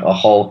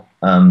whole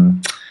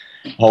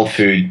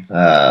food, you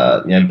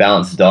know,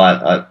 balanced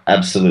diet, I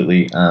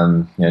absolutely,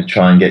 you know,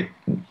 try and get,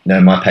 you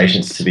know, my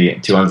patients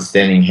to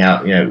understanding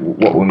how, you know,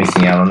 what we're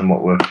missing out on and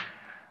what we're,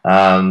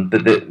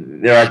 but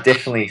there are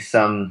definitely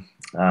some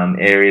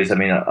areas. I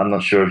mean, I'm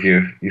not sure if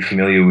you're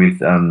familiar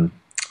with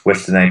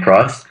Weston A.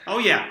 Price. Oh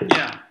yeah.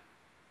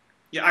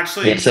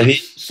 Actually, yeah, so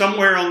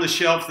somewhere on the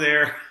shelf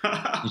there.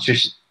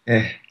 Nutrition.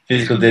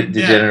 Physical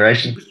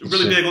degeneration.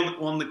 Really big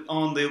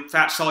on the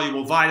fat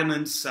soluble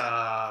vitamins.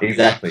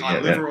 Exactly.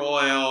 Cod liver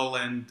oil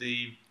and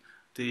the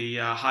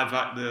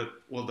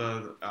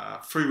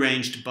free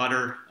ranged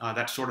butter,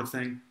 that sort of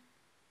thing.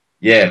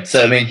 Yeah.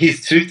 So I mean,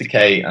 his tooth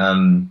decay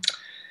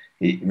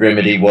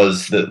remedy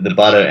was the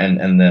butter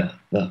and the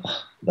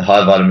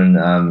high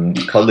vitamin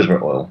cod liver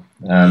oil.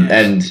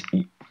 Yes.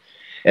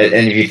 And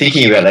if you're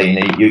thinking about that, you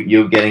know,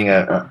 you're getting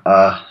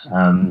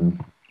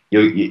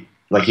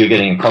you're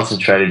getting a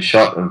concentrated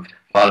shot of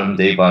vitamin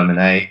D, vitamin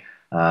A,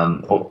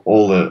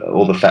 all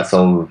the fat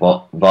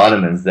soluble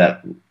vitamins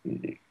that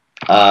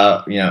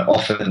are, you know,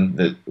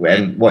 often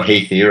and what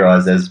he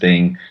theorized as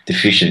being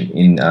deficient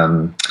in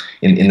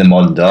the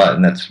modern diet,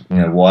 and that's, you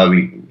know, why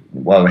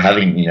we're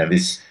having, you know,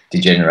 this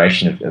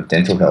degeneration of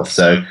dental health.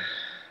 So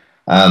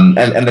and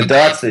the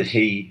diets that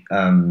he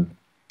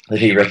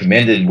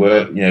recommended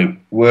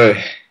were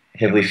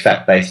heavily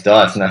fat-based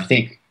diets, and I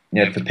think,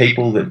 you know, for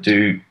people that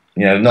do,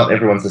 you know, not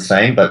everyone's the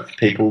same, but for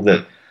people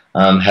that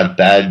have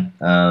bad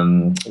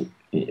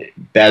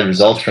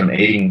results from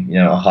eating, you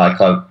know, a high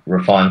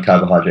refined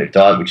carbohydrate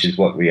diet, which is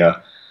what we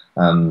are,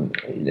 you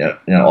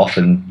know,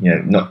 often, you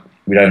know,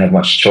 we don't have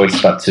much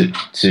choice but to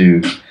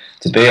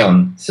be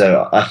on.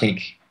 So I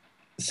think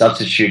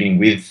substituting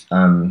with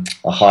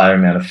a higher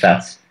amount of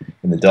fats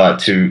in the diet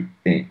to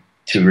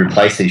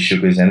replace these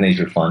sugars and these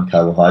refined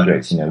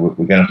carbohydrates, you know,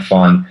 we're going to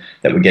find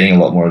that we're getting a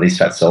lot more of these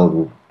fat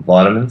soluble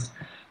vitamins,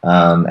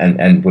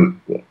 and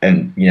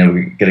you know,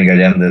 we're going to go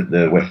down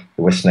the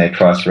Weston A.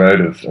 Price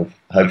road of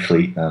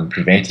hopefully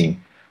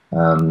preventing, you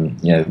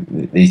know,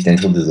 these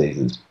dental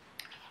diseases.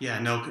 Yeah,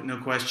 no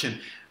question.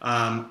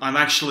 I'm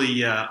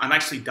actually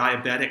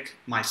diabetic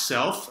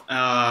myself,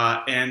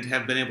 and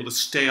have been able to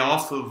stay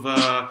off of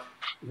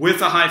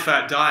with a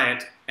high-fat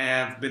diet.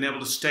 Have been able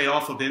to stay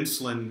off of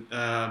insulin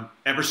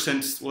ever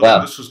since. Well, wow.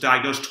 This was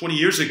diagnosed 20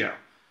 years ago.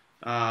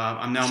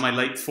 I'm now in my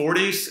late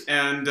 40s,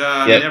 and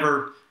yep.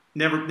 never.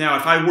 Now,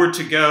 if I were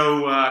to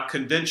go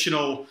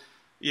conventional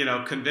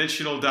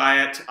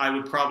diet, I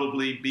would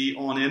probably be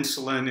on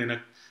insulin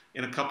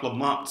in a couple of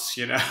months.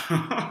 You know.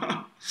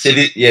 So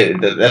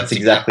that's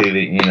exactly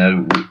the, you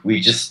know,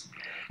 there's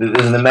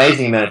an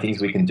amazing amount of things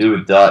we can do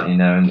with diet, you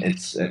know, and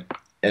it's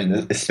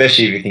and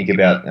especially if you think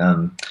about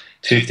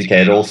tooth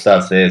decay, it all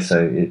starts there.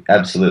 So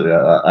absolutely,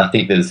 I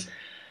think there's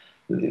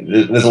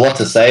a lot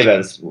to say about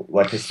this,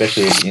 like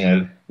especially, you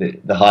know,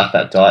 the high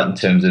fat diet in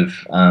terms of,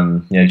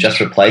 you know, just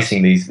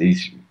replacing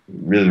these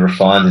really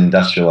refined and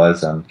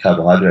industrialized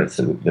carbohydrates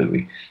that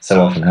we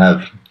so often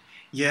have.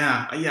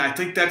 Yeah, I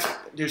think there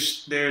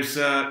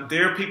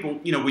are people,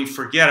 you know, we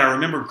forget. I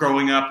remember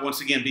growing up,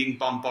 once again, being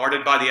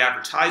bombarded by the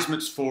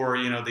advertisements for,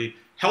 you know, the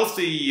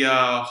healthy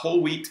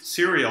whole wheat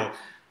cereal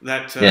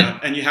that,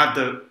 and you have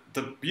the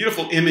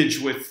beautiful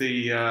image with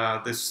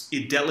this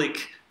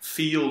idyllic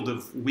field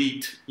of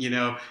wheat, you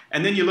know,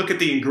 and then you look at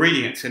the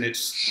ingredients, and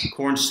it's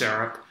corn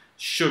syrup,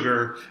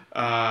 sugar,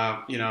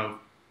 you know,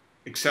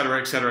 et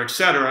cetera,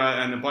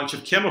 and a bunch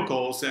of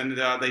chemicals, and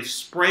they've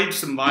sprayed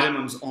some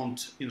vitamins on,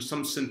 you know,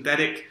 some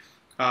synthetic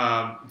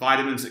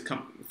vitamins that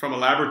come from a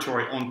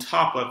laboratory on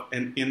top of,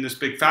 and in this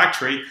big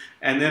factory,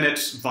 and then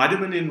it's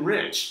vitamin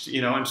enriched,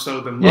 you know, and so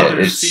the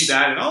mothers see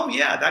that, and oh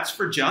yeah, that's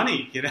for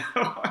Johnny, you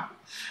know.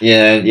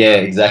 Yeah,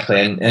 exactly.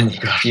 And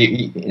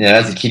you know,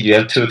 as a kid, you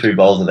have 2 or 3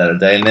 bowls of that a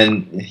day, and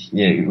then,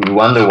 you know, we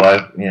wonder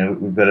why, you know,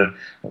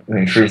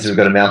 for instance, we've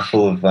got a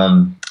mouthful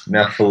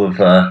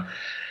of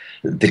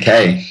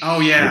decay. Oh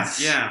yeah.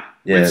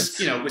 With,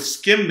 you know, with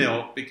skim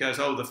milk, because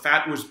the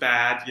fat was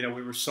bad. You know,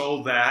 we were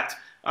sold that,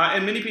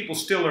 And many people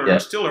still are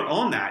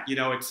on that. You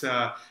know, it's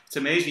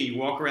amazing. You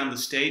walk around the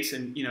States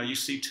and, you know, you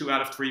see 2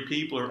 out of 3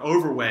 people are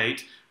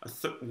overweight.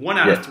 1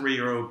 out of 3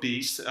 are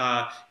obese.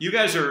 You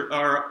guys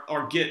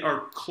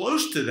are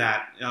close to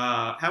that.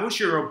 How is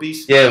your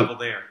obesity level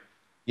there?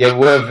 Yeah,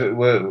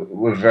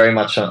 we're very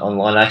much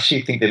online. I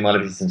actually think there might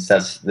have been some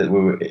stats that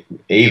we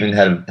even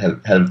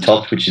have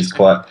topped, which is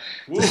quite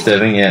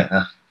disturbing.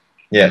 Yeah,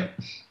 yeah.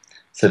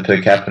 So per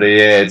capita,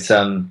 yeah, it's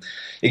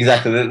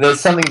exactly.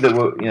 There's something that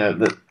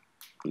that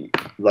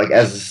like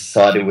as a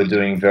society we're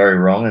doing very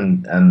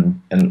wrong, and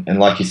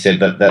like you said,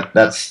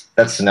 that's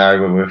that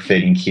scenario where we're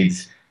feeding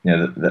kids, you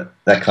know,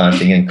 that kind of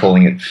thing, and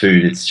calling it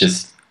food. It's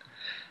just,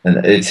 and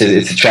it's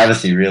a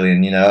travesty, really,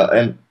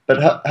 and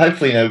but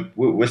hopefully, you know,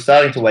 we're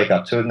starting to wake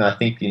up to it, and I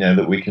think, you know,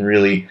 that we can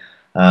really,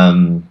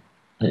 really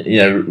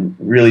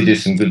do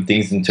some good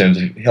things in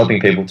terms of helping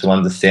people to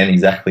understand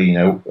exactly, you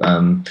know,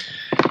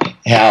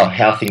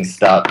 how things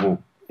start. Well,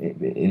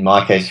 in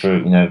my case, for,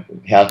 you know,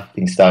 how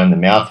things start in the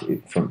mouth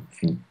from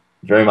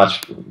very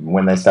much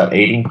when they start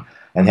eating,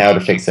 and how it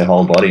affects their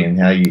whole body, and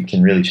how you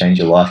can really change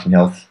your life and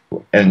health.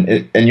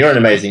 And you're an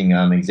amazing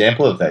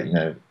example of that. You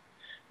know,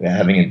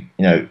 having a,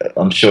 you know,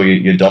 I'm sure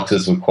your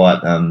doctors were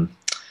quite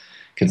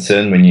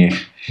concerned when you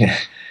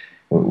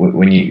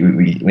when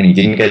you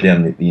didn't go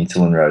down the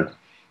insulin road.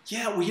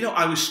 Yeah, well, you know,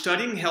 I was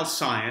studying health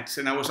science,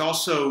 and I was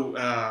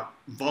also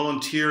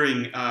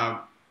volunteering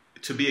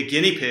to be a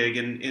guinea pig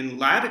in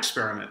lab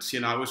experiments. You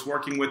know, I was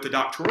working with the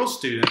doctoral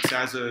students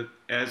as a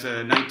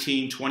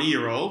 19,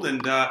 20-year-old,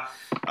 and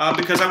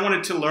because I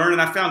wanted to learn,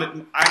 and I found it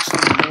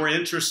actually more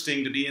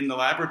interesting to be in the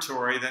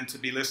laboratory than to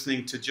be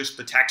listening to just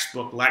the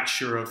textbook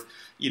lecture of,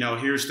 you know,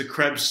 here's the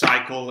Krebs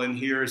cycle, and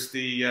here's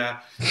the, you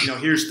know,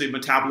 here's the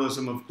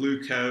metabolism of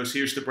glucose,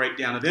 here's the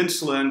breakdown of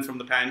insulin from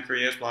the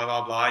pancreas, blah,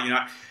 blah, blah, you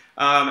know.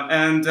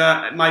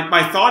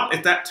 My thought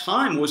at that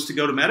time was to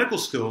go to medical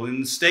school. In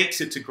the States,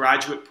 it's a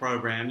graduate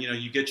program. You know,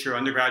 you get your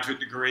undergraduate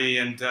degree,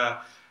 and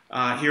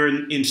here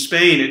in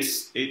Spain,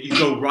 you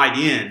go right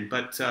in.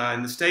 But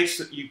in the States,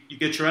 you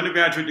get your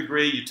undergraduate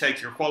degree, you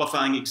take your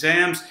qualifying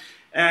exams,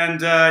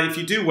 and if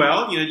you do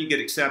well, you know, you get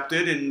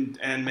accepted,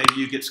 and maybe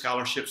you get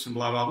scholarships and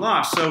blah, blah,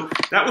 blah. So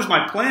that was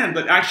my plan.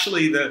 But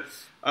actually,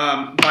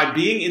 by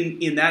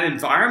being in that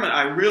environment,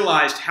 I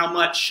realized how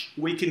much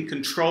we can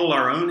control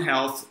our own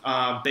health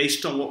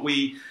based on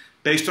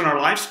our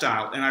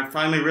lifestyle. And I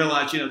finally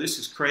realized, you know, this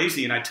is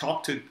crazy. And I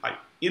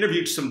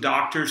interviewed some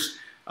doctors,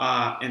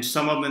 and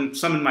some in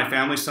my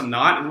family, some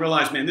not, and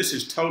realized, man, this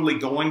is totally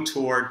going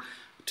toward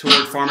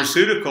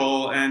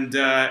pharmaceutical, and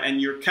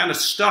you're kind of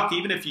stuck,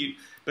 even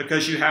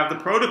because you have the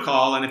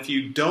protocol, and if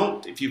you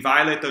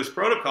violate those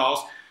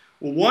protocols.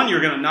 Well, one, you're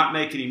going to not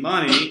make any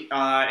money,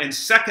 and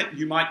second,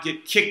 you might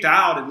get kicked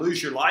out and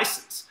lose your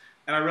license.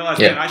 And I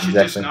realized, man, I should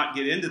just not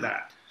get into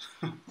that.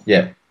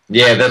 Yeah,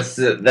 that's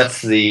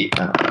the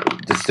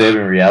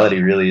disturbing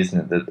reality, really, isn't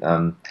it? That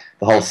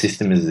the whole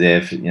system is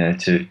there for, you know,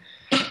 to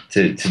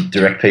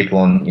direct people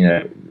on, you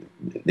know,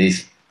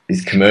 these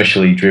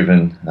commercially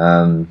driven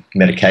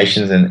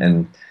medications,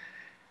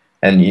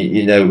 and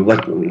you know,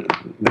 like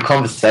the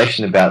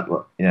conversation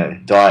about, you know,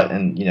 diet,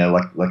 and, you know,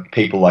 like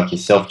people like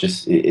yourself,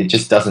 it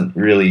just doesn't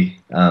really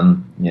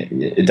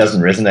it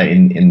doesn't resonate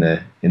in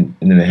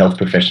the health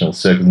professional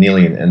circle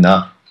nearly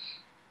enough.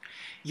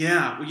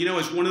 Yeah, well, you know,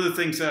 it's one of the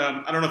things.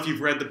 I don't know if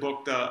you've read the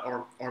book,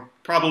 or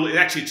probably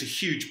actually it's a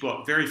huge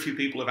book. Very few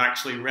people have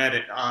actually read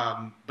it,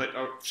 but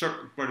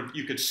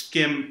you could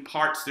skim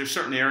parts. There's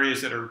certain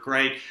areas that are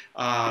great.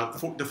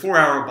 The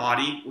 4-Hour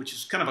Body, which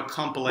is kind of a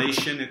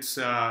compilation. It's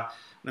an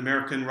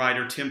American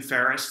writer, Tim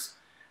Ferriss,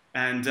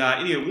 and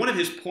anyway, one of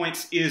his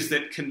points is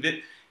that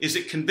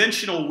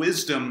conventional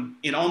wisdom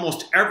in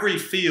almost every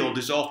field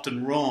is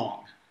often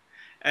wrong,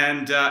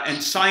 and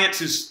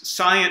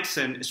science,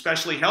 and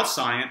especially health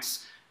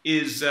science,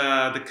 is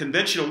the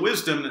conventional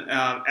wisdom,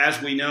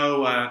 as we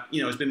know,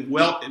 you know, has been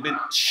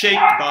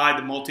shaped by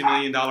the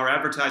multi-million-dollar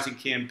advertising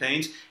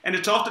campaigns, and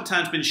it's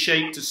oftentimes been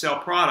shaped to sell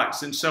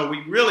products, and so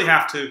we really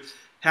have to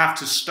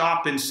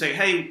stop and say,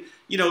 hey,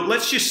 you know,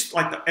 let's just,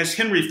 as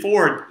Henry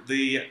Ford,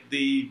 the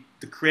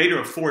creator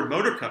of Ford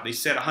Motor Company,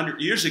 said 100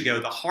 years ago,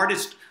 the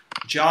hardest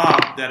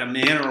job that a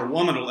man or a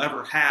woman will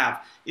ever have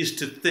is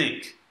to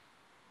think.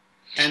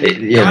 And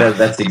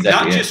that's exactly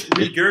not just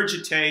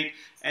regurgitate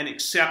and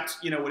accept,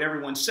 you know, what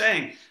everyone's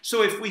saying.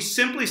 So if we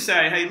simply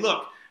say, hey,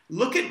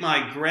 look at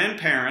my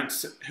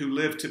grandparents who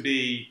lived to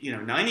be, you know,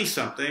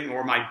 90-something,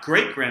 or my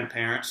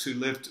great-grandparents who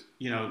lived,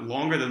 you know,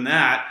 longer than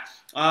that,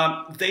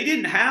 they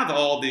didn't have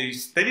all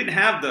these, they didn't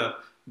have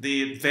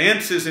the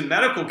advances in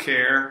medical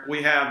care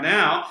we have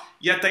now,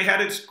 yet they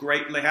had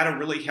a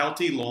really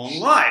healthy, long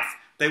life.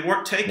 They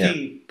weren't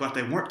taking, but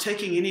they weren't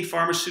taking any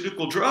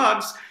pharmaceutical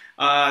drugs.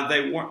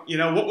 They weren't, you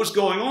know, what was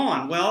going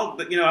on? Well,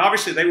 you know,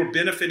 obviously they were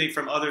benefiting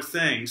from other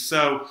things.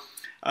 So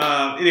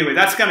anyway,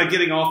 that's kind of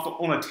getting off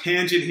on a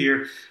tangent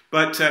here,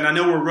 but and I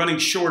know we're running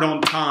short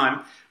on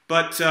time,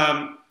 but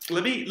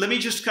let me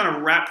just kind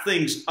of wrap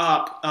things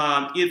up.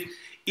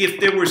 If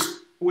there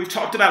was, we've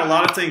talked about a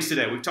lot of things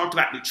today. We've talked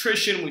about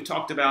nutrition. We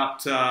talked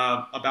about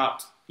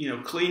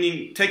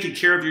cleaning, taking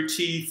care of your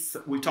teeth.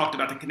 We talked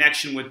about the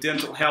connection with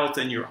dental health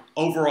and your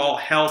overall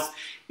health.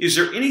 Is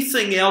there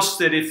anything else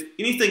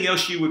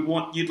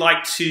you'd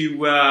like to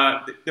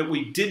that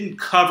we didn't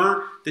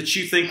cover that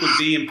you think would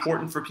be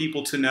important for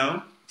people to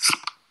know?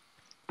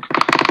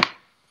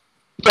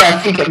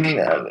 Yeah, I mean,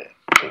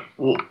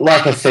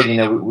 like I said,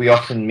 we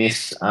often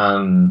miss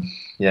how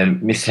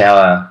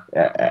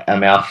our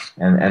mouth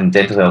and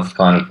dental health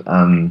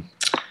kind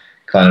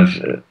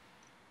of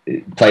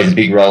plays a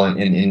big role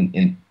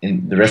in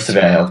the rest of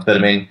our health. But I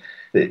mean,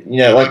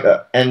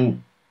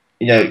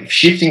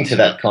 shifting to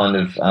that kind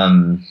of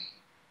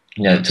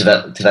to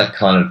that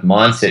kind of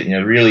mindset,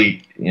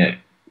 really,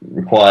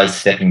 requires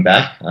stepping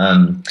back.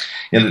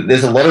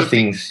 There's a lot of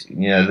things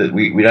that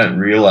we don't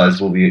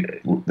realize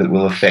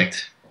will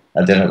affect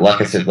our dental, like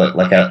I said,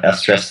 like our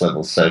stress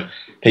levels. So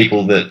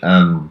people that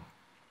are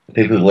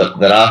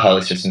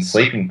highly stressed and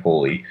sleeping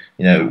poorly,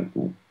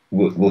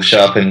 will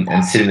show up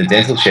and sit in the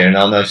dental chair, and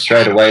they'll know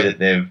straight away that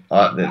they're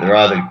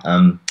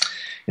either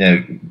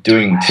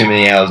doing too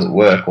many hours at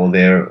work, or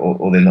they're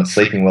not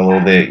sleeping well,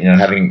 or they're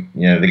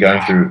they're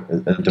going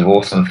through a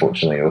divorce,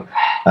 unfortunately. Or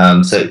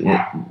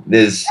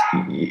there's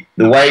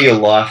the way your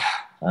life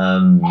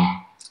and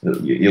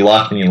your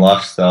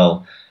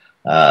lifestyle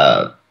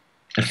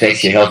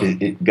affects your health.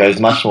 It goes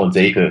much more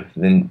deeper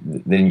than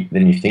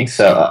you think.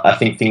 So I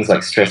think things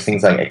like stress,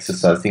 things like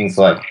exercise, things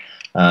like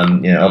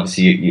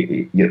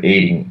obviously you're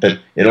eating, but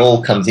it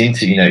all comes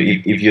into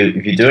if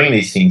you're doing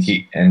these things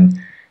and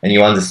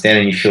you understand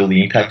and you feel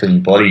the impact on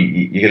your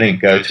body, you're going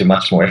to go to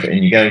much more effort,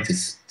 and you're going to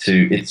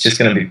it's just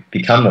going to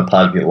become a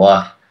part of your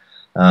life.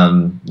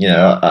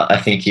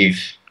 I think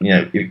if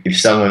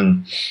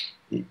someone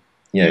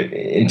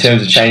in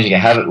terms of changing a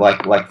habit like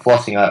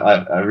flossing,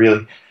 I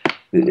really,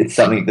 it's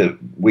something that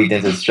we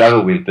dentists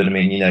struggle with. But I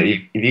mean,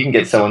 if you can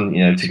get someone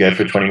to go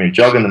for a 20-minute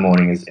jog in the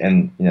morning,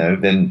 and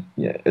then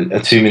a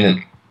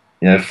 2-minute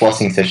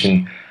flossing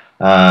session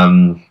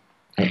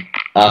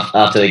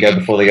after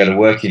before they go to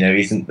work,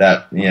 isn't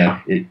that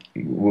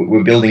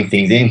we're building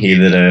things in here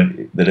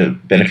that are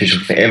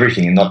beneficial for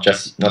everything, and not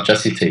just your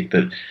teeth,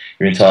 but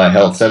your entire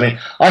health. So I mean,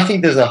 I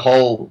think there's a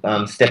whole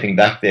stepping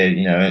back there,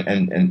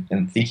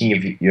 and thinking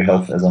of your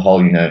health as a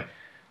whole.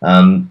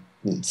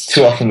 It's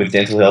too often with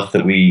dental health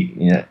that we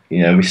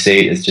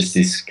see it as just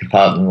this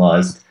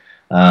compartmentalized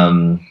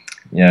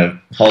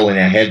hole in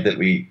our head that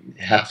we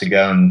have to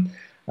go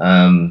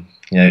and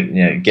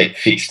get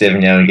fixed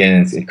every now and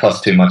again, and it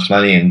costs too much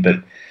money.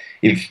 But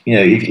if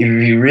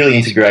you really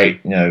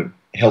integrate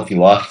healthy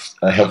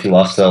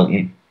lifestyle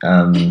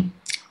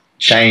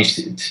change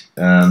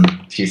to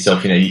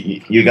yourself,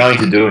 you're going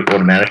to do it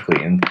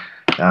automatically. And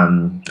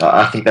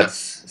I think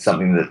that's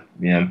something that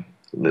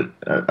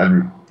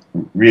I'd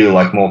really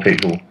like more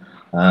people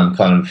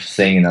kind of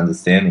seeing and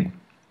understanding.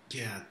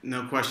 Yeah,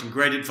 no question.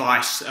 Great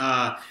advice.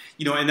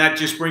 And that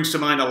just brings to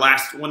mind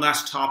one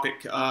last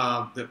topic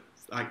that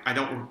I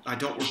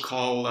don't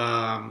recall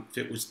if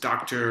it was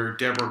Dr.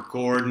 Deborah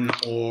Gordon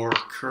or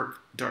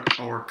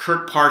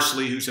Kurt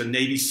Parsley, who's a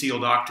Navy SEAL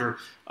doctor.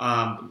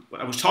 I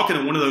was talking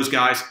to one of those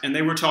guys, and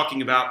they were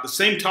talking about the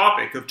same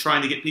topic of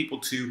trying to get people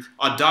to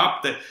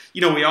adopt that.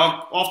 We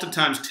all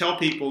oftentimes tell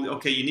people,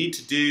 okay, you need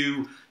to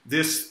do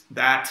this,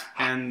 that,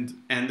 and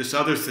this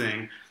other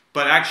thing.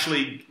 But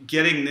actually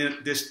getting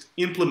this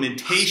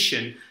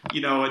implementation,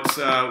 it's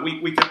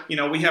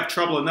we have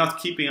trouble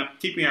enough keeping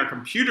our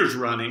computers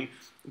running,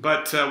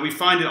 but we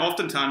find it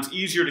oftentimes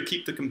easier to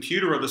keep the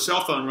computer or the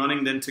cell phone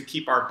running than to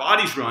keep our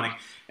bodies running.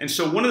 And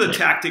so one of the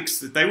tactics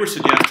that they were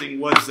suggesting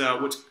was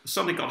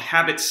something called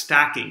habit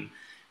stacking,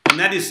 and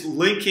that is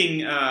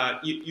linking.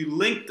 You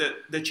link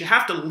that you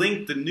have to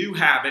link the new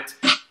habit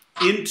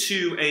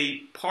into a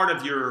part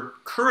of your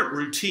current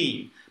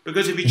routine.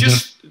 Because if you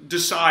just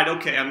decide,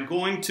 okay, I'm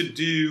going to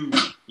do,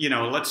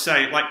 let's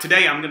say, like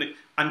today,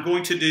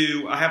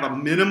 I have a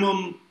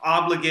minimum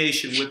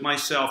obligation with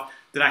myself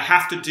that I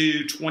have to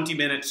do 20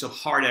 minutes of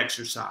hard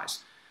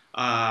exercise.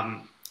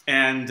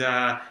 And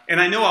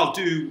I know I'll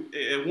do,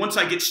 once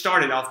I get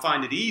started, I'll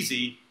find it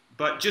easy,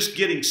 but just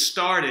getting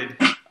started,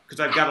 because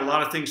I've got a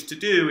lot of things to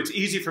do, it's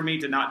easy for me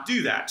to not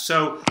do that.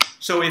 So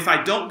if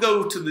I don't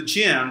go to the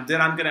gym, then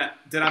I'm gonna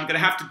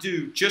have to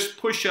do just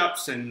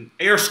push-ups and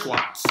air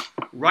squats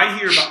right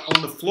here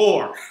on the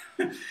floor,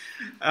 and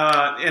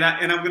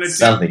I'm gonna do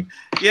something.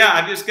 Yeah,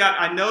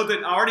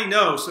 I already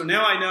know. So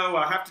now I know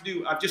I have to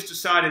do. I've just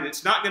decided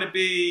it's not going to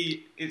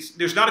be.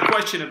 There's not a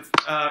question of,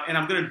 and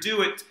I'm going to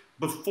do it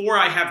before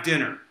I have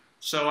dinner.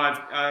 So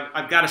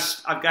I've got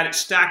it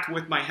stacked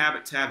with my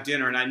habit to have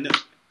dinner, and I know.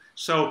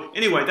 So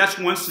anyway, that's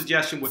one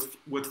suggestion with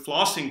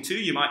flossing too.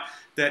 You might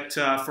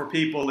for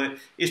people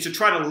is to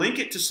try to link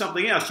it to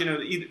something else.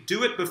 Either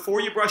do it before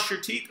you brush your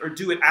teeth or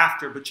do it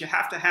after. But you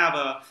have to have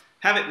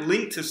it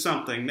linked to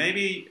something.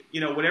 Maybe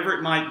whatever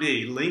it might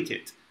be, link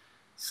it.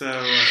 So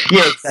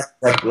yeah,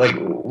 exactly. Like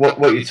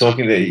what you're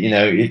talking about.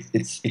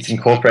 It's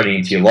incorporating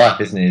into your life,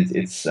 isn't it?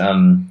 It's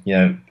one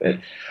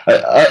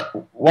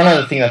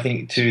other thing I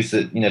think too is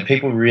that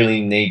people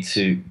really need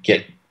to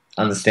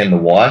understand the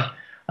why.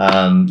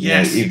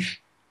 Yes.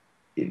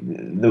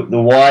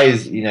 the why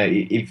is,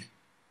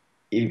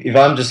 if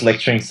I'm just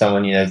lecturing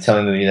someone,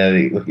 telling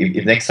them, look,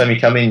 if next time you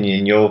come in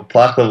and your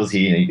plaque levels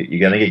here, you're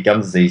going to get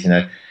gum disease,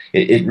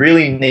 it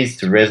really needs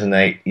to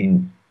resonate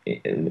in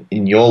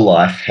your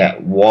life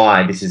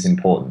why this is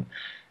important.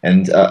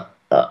 And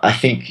I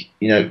think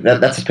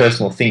that's a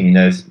personal thing.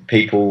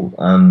 People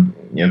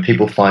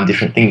people find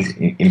different things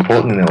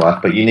important in their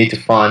life, but you need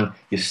to find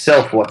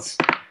yourself what's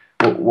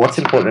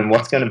important and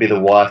what's going to be the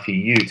why for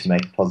you to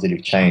make a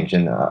positive change.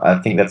 And I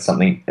think that's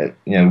something that,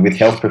 with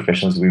health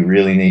professionals, we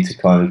really need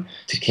to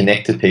to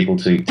connect to people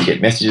to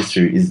get messages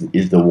through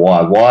is the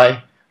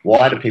why.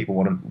 Why do people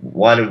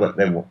why do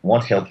they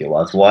want healthier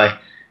lives? Why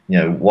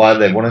do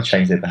they want to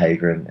change their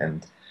behavior?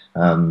 And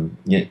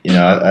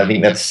I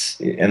think that's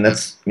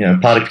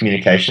part of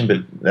communication,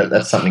 but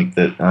that's something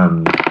that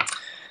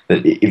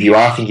that if you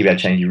are thinking about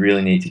change, you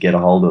really need to get a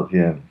hold of.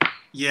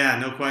 Yeah,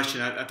 no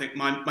question. I think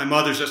my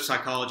mother's a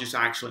psychologist,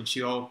 actually, and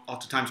she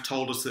oftentimes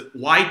told us that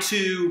why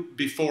to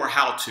before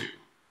how to.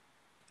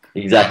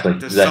 Exactly.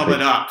 To sum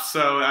it up.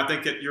 So I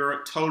think that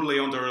you're totally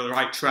on the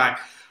right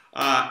track.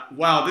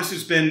 Wow, this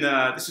has been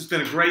a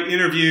great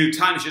interview.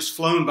 Time has just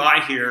flown by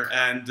here,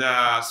 and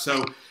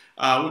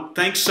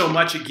thanks so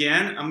much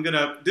again.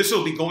 This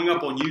will be going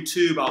up on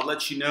YouTube. I'll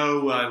let you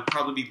know. It'll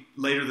probably be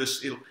later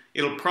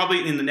It'll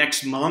probably in the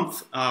next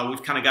month.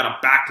 We've kind of got a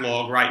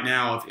backlog right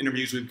now of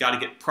interviews we've got to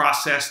get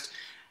processed,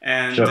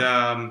 and sure.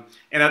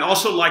 And I'd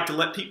also like to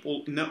let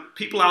people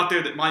out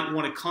there that might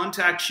want to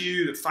contact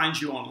you, that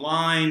find you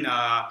online,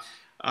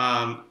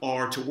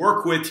 or to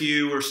work with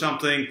you or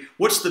something.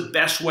 What's the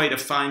best way to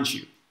find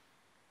you?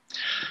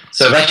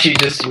 So I've actually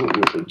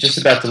just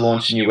about to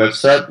launch a new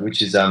website,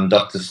 which is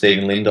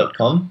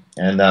drstevenlin.com,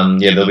 and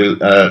they'll be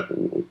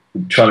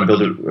trying to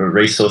build a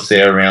resource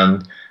there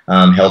around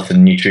health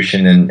and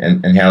nutrition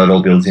and how it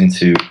all builds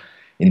into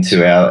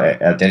our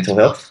dental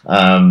health.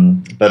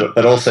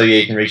 But also,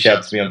 you can reach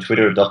out to me on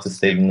Twitter at Dr.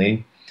 Steven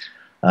Lin,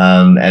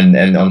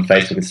 and on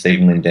Facebook at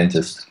Steven Lin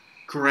Dentist.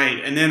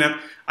 Great. And then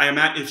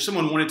if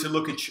someone wanted to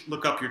look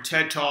up your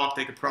TED Talk,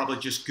 they could probably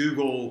just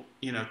Google,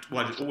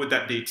 what would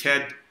that be?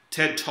 TED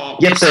Talk.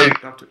 Yeah, so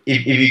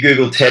if you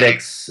Google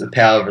TEDx, The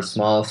Power of a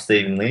Smile,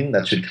 Steven Lin,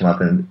 that should come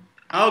up.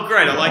 Oh,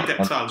 great. I like that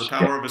title, The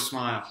Power of a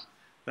Smile.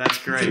 That's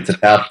great. It's a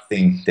powerful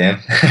thing,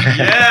 Dan.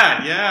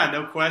 Yeah,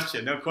 no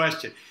question.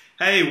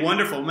 Hey,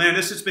 wonderful, man.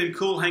 This has been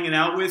cool hanging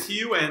out with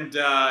you. And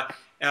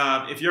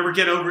if you're ever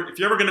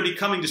going to be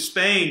coming to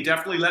Spain,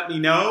 definitely let me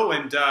know,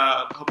 and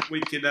hope we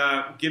can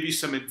give you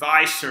some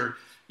advice, or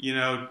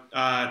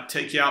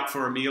take you out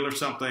for a meal or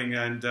something.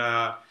 And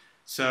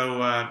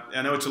so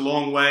I know it's a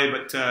long way,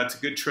 but it's a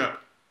good trip.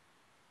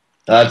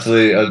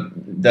 Absolutely.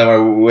 Don't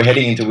worry, we're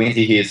heading into winter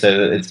here,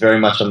 so it's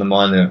very much on the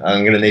mind.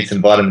 I'm going to need some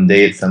vitamin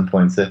D at some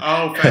point. So.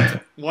 Oh,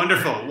 fantastic.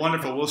 Wonderful.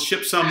 We'll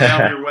ship some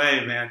down your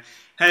way, man.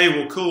 Hey,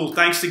 well, cool.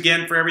 Thanks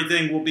again for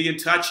everything. We'll be in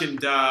touch, and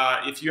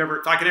if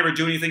I can ever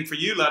do anything for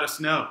you, let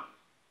us know.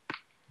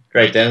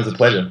 Great, Dan. It was a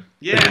pleasure.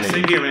 Yeah,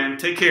 same here, man.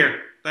 Take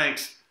care.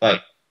 Thanks. Bye.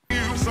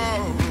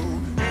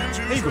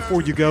 Hey,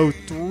 before you go,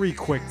 3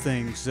 quick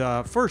things.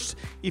 First,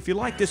 if you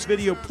like this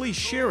video, please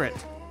share it.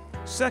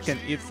 Second,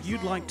 if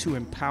you'd like to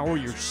empower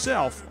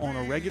yourself on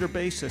a regular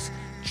basis,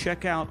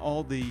 check out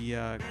all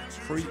the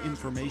free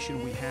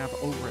information we have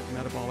over at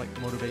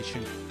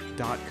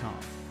metabolicmotivation.com.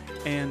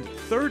 And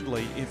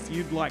thirdly, if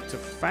you'd like to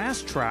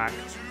fast track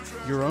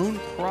your own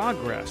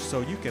progress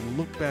so you can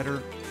look better,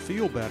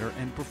 feel better,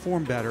 and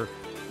perform better,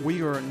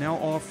 we are now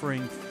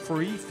offering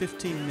free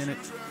 15-minute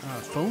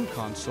phone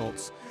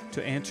consults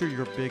to answer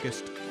your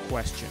biggest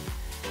question.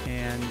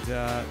 And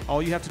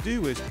all you have to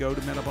do is go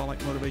to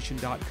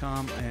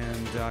metabolicmotivation.com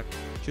and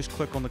just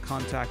click on the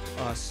Contact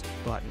Us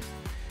button.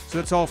 So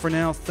that's all for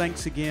now.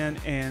 Thanks again,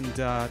 and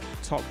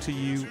talk to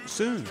you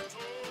soon.